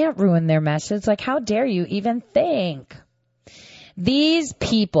because you can't ruin their message. Like, how dare you even think? These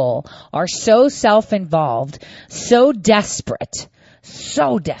people are so self-involved, so desperate,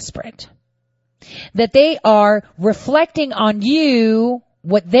 that they are reflecting on you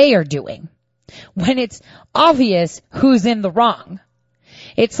what they are doing when it's obvious who's in the wrong.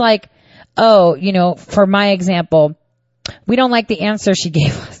 It's like, oh, for my example, we don't like the answer she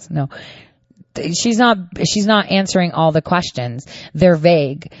gave us. No. She's not answering all the questions. They're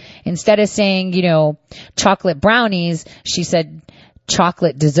vague. Instead of saying, chocolate brownies, she said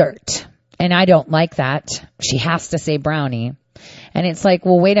chocolate dessert. And I don't like that. She has to say brownie. And it's like,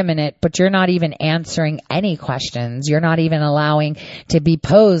 well, wait a minute, but you're not even answering any questions. You're not even allowing to be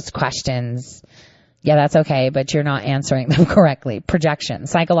posed questions. Yeah, that's okay, but you're not answering them correctly. Projection,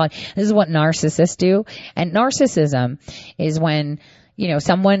 psychology. This is what narcissists do. And narcissism is when,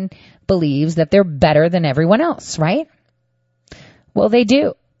 someone believes that they're better than everyone else, right? Well, they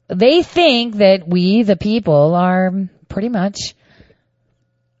do. They think that we, the people, are pretty much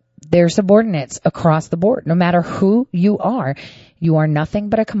their subordinates across the board. No matter who you are nothing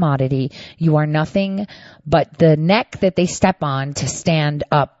but a commodity. You are nothing but the neck that they step on to stand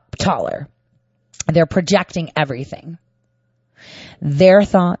up taller. They're projecting everything. Their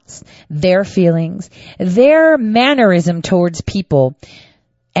thoughts, their feelings, their mannerism towards people,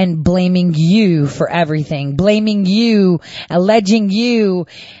 and blaming you for everything. Blaming you, alleging you.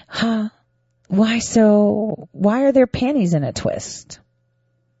 Why are their panties in a twist?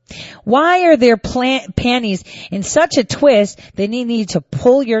 Why are their panties in such a twist they need to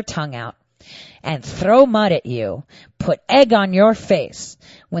pull your tongue out and throw mud at you, put egg on your face,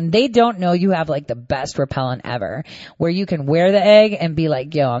 when they don't know you have like the best repellent ever, where you can wear the egg and be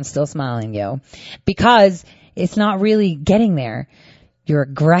like, yo, I'm still smiling, yo. Because it's not really getting there. You're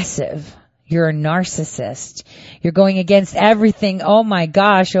aggressive. You're a narcissist. You're going against everything. Oh my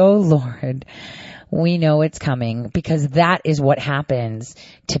gosh, oh Lord. We know it's coming because that is what happens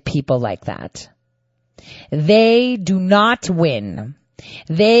to people like that. They do not win.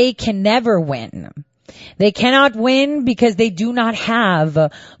 They can never win. They cannot win because they do not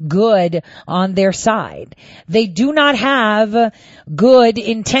have good on their side. They do not have good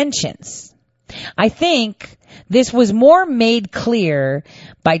intentions. I think this was more made clear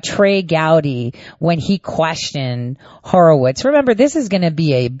by Trey Gowdy when he questioned Horowitz. Remember, this is going to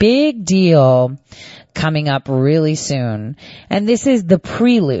be a big deal coming up really soon. And this is the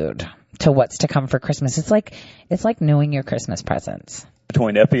prelude to what's to come for Christmas. It's like knowing your Christmas presents.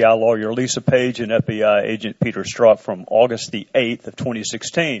 Between FBI lawyer Lisa Page and FBI agent Peter Strzok from August the 8th of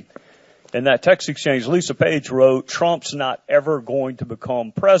 2016. In that text exchange, Lisa Page wrote, "Trump's not ever going to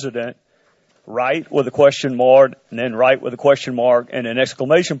become president," right with a question mark, and then right with a question mark and an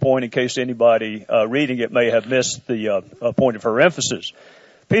exclamation point in case anybody reading it may have missed the point of her emphasis.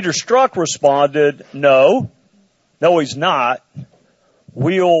 Peter Strzok responded, no, he's not.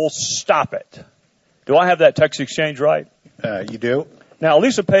 We'll stop it. Do I have that text exchange right? You do. Now,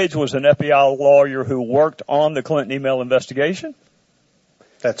 Lisa Page was an FBI lawyer who worked on the Clinton email investigation.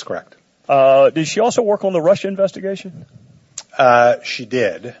 That's correct. Did she also work on the Russia investigation? She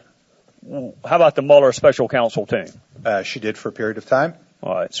did. How about the Mueller special counsel team? She did for a period of time.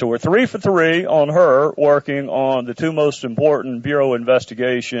 All right. So we're 3 for 3 on her working on the two most important Bureau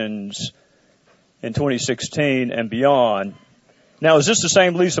investigations in 2016 and beyond. Now, is this the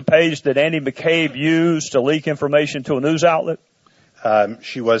same Lisa Page that Andy McCabe used to leak information to a news outlet?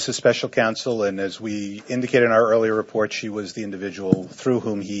 She was his special counsel, and as we indicated in our earlier report, she was the individual through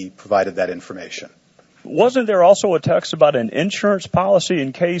whom he provided that information. Wasn't there also a text about an insurance policy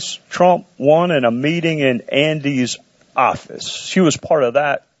in case Trump won in a meeting in Andy's office? She was part of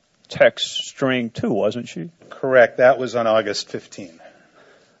that text string too, wasn't she? Correct. That was on August 15.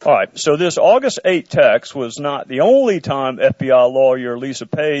 All right. So this August 8 text was not the only time FBI lawyer Lisa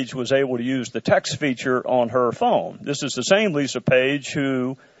Page was able to use the text feature on her phone. This is the same Lisa Page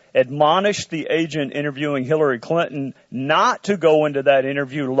who admonished the agent interviewing Hillary Clinton not to go into that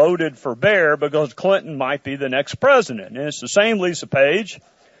interview loaded for bear because Clinton might be the next president. And it's the same Lisa Page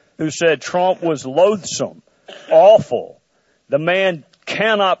who said Trump was loathsome, awful. The man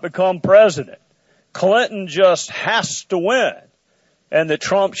cannot become president. Clinton just has to win. And that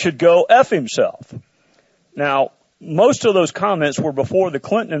Trump should go F himself. Now, most of those comments were before the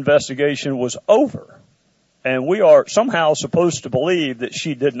Clinton investigation was over. And we are somehow supposed to believe that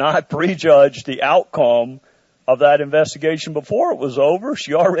she did not prejudge the outcome of that investigation before it was over.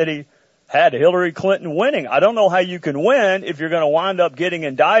 She already had Hillary Clinton winning. I don't know how you can win if you're going to wind up getting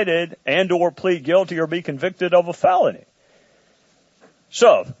indicted and or plead guilty or be convicted of a felony.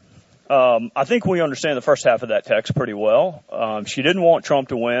 So, I think we understand the first half of that text pretty well. She didn't want Trump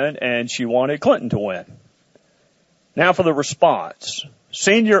to win, and she wanted Clinton to win. Now for the response.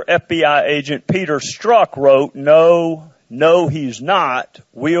 Senior FBI agent Peter Strzok wrote, no, he's not.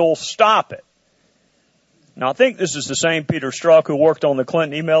 We'll stop it. Now, I think this is the same Peter Strzok who worked on the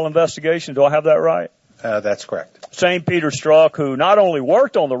Clinton email investigation. Do I have that right? That's correct. Same Peter Strzok who not only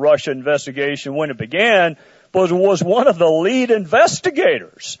worked on the Russia investigation when it began, but was one of the lead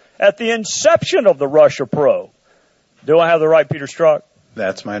investigators at the inception of the Russia probe. Do I have the right Peter Strzok?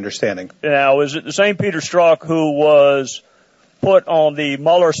 That's my understanding. Now, is it the same Peter Strzok who was put on the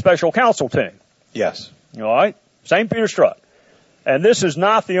Mueller special counsel team? Yes. All right. Same Peter Strzok. And this is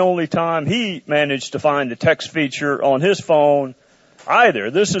not the only time he managed to find the text feature on his phone either.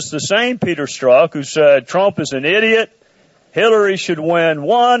 This is the same Peter Strzok who said Trump is an idiot. Hillary should win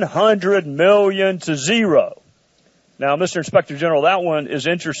 100 million to 0. Now, Mr. Inspector General, that one is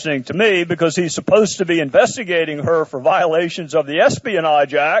interesting to me because he's supposed to be investigating her for violations of the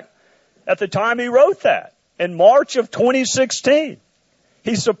Espionage Act at the time he wrote that in March of 2016.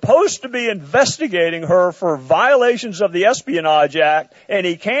 He's supposed to be investigating her for violations of the Espionage Act, and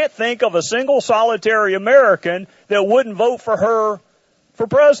he can't think of a single solitary American that wouldn't vote for her for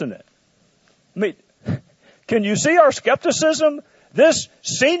president. I mean, can you see our skepticism? This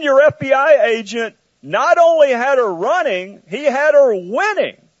senior FBI agent not only had her running, he had her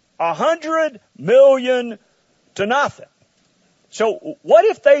winning 100 million to nothing. So what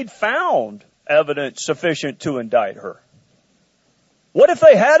if they'd found evidence sufficient to indict her? What if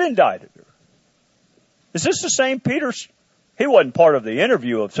they had indicted her? Is this the same Peter? He wasn't part of the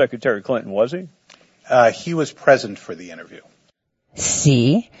interview of Secretary Clinton, was he? He was present for the interview.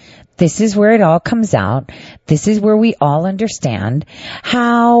 See, this is where it all comes out. This is where we all understand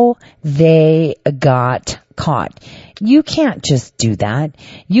how they got caught. You can't just do that.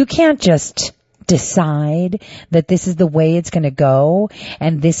 You can't just decide that this is the way it's going to go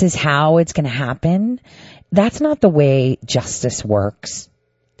and this is how it's going to happen. That's not the way justice works.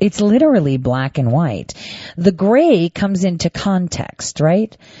 It's literally black and white. The gray comes into context,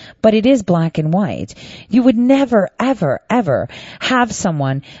 right? But it is black and white. You would never, ever, ever have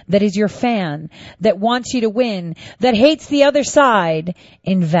someone that is your fan, that wants you to win, that hates the other side,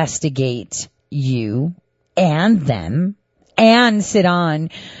 investigate you and them and sit on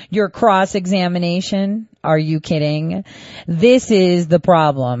your cross-examination. Are you kidding? This is the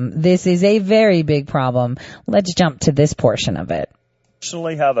problem. This is a very big problem. Let's jump to this portion of it.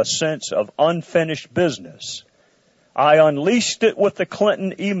 Personally have a sense of unfinished business. I unleashed it with the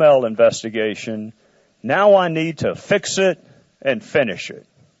Clinton email investigation. Now I need to fix it and finish it.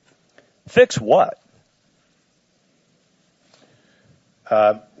 Fix what?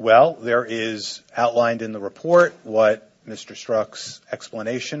 Well, there is outlined in the report what Mr. Strzok's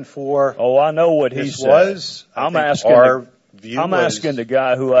explanation for. Oh, I know what he said. Was. I'm asking the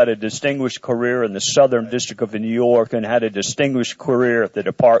guy who had a distinguished career in the Southern District of New York and had a distinguished career at the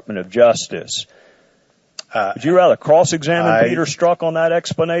Department of Justice. Would you rather cross-examine Peter Strzok on that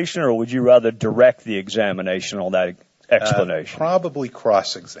explanation, or would you rather direct the examination on that explanation? Probably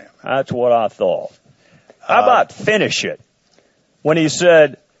cross-examine. That's what I thought. How about finish it? When he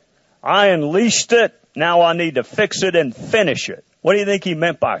said, I unleashed it, now I need to fix it and finish it. What do you think he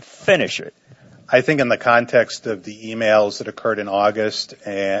meant by finish it? I think in the context of the emails that occurred in August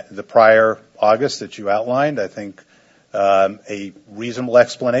and the prior August that you outlined, I think a reasonable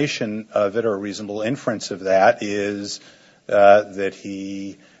explanation of it or a reasonable inference of that is that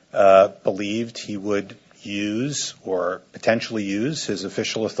he believed he would use or potentially use his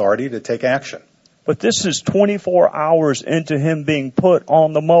official authority to take action. But this is 24 hours into him being put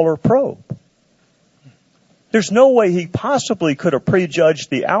on the Mueller probe. There's no way he possibly could have prejudged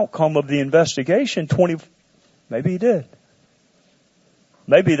the outcome of the investigation. Maybe he did.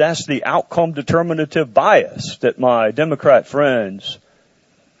 Maybe that's the outcome determinative bias that my Democrat friends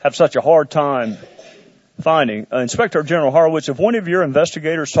have such a hard time finding. Inspector General Horowitz, if one of your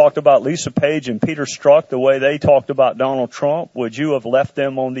investigators talked about Lisa Page and Peter Strzok the way they talked about Donald Trump, would you have left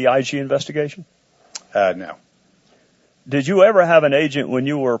them on the IG investigation? No. Did you ever have an agent when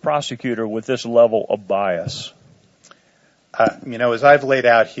you were a prosecutor with this level of bias? As I've laid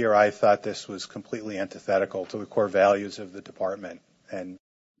out here, I thought this was completely antithetical to the core values of the department. And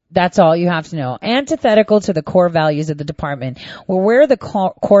that's all you have to know. Antithetical to the core values of the department. Well, where are the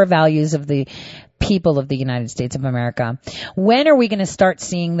core values of the people of the United States of America? When are we going to start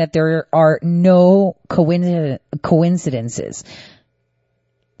seeing that there are no coincidences?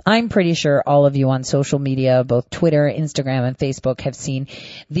 I'm pretty sure all of you on social media, both Twitter, Instagram, and Facebook, have seen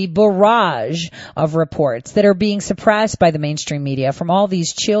the barrage of reports that are being suppressed by the mainstream media from all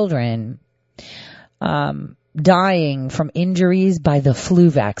these children dying from injuries by the flu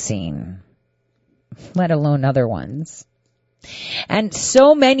vaccine, let alone other ones. And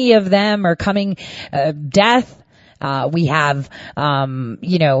so many of them are coming, death. We have,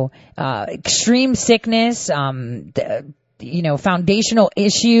 extreme sickness, foundational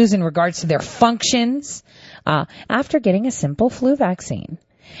issues in regards to their functions, after getting a simple flu vaccine.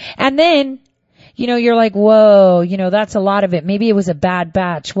 And then, you're like, whoa, that's a lot of it. Maybe it was a bad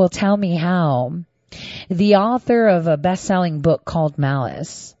batch. Well, tell me how. The author of a best-selling book called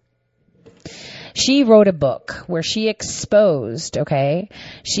Malice, she wrote a book where she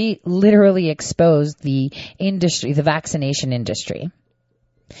literally exposed the industry, the vaccination industry.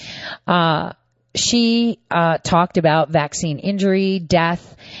 She talked about vaccine injury,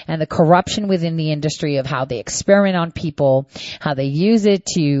 death, and the corruption within the industry of how they experiment on people, how they use it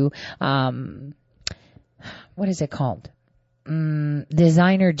to, what is it called?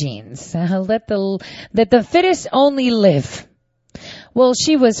 Designer genes. Let the fittest only live. Well,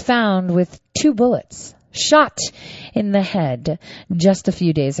 she was found with 2 bullets shot in the head just a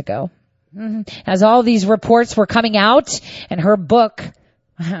few days ago. As all these reports were coming out, and her book,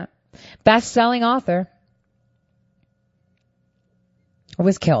 best-selling author,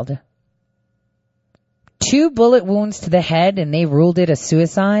 was killed. 2 bullet wounds to the head, and they ruled it a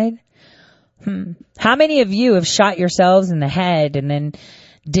suicide. How many of you have shot yourselves in the head and then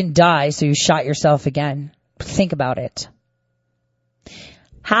didn't die, so you shot yourself again? Think about it.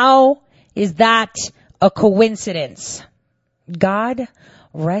 How is that a coincidence? God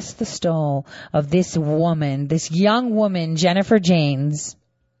rest the soul of this woman, this young woman, Jennifer Janes.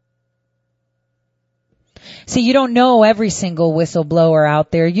 See, you don't know every single whistleblower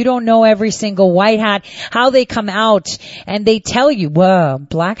out there. You don't know every single white hat, how they come out and they tell you, whoa,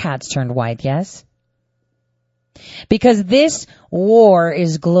 black hats turned white, yes? Because this war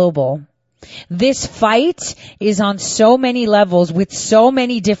is global. This fight is on so many levels with so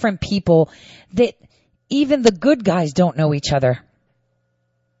many different people that even the good guys don't know each other.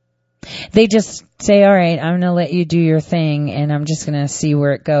 They just say, all right, I'm going to let you do your thing and I'm just going to see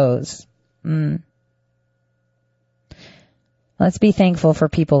where it goes. Let's be thankful for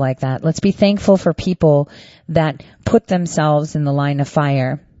people like that. Let's be thankful for people that put themselves in the line of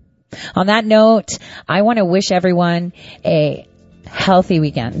fire. On that note, I want to wish everyone a healthy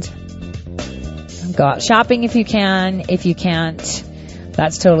weekend. Go out shopping if you can. If you can't,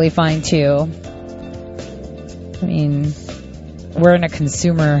 that's totally fine too. I mean, we're in a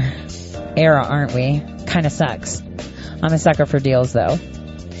consumer era, aren't we? Kind of sucks. I'm a sucker for deals though.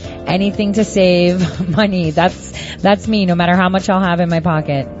 Anything to save money. That's me, no matter how much I'll have in my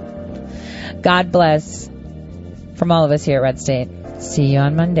pocket. God bless from all of us here at Red State. See you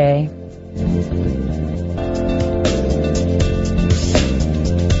on Monday.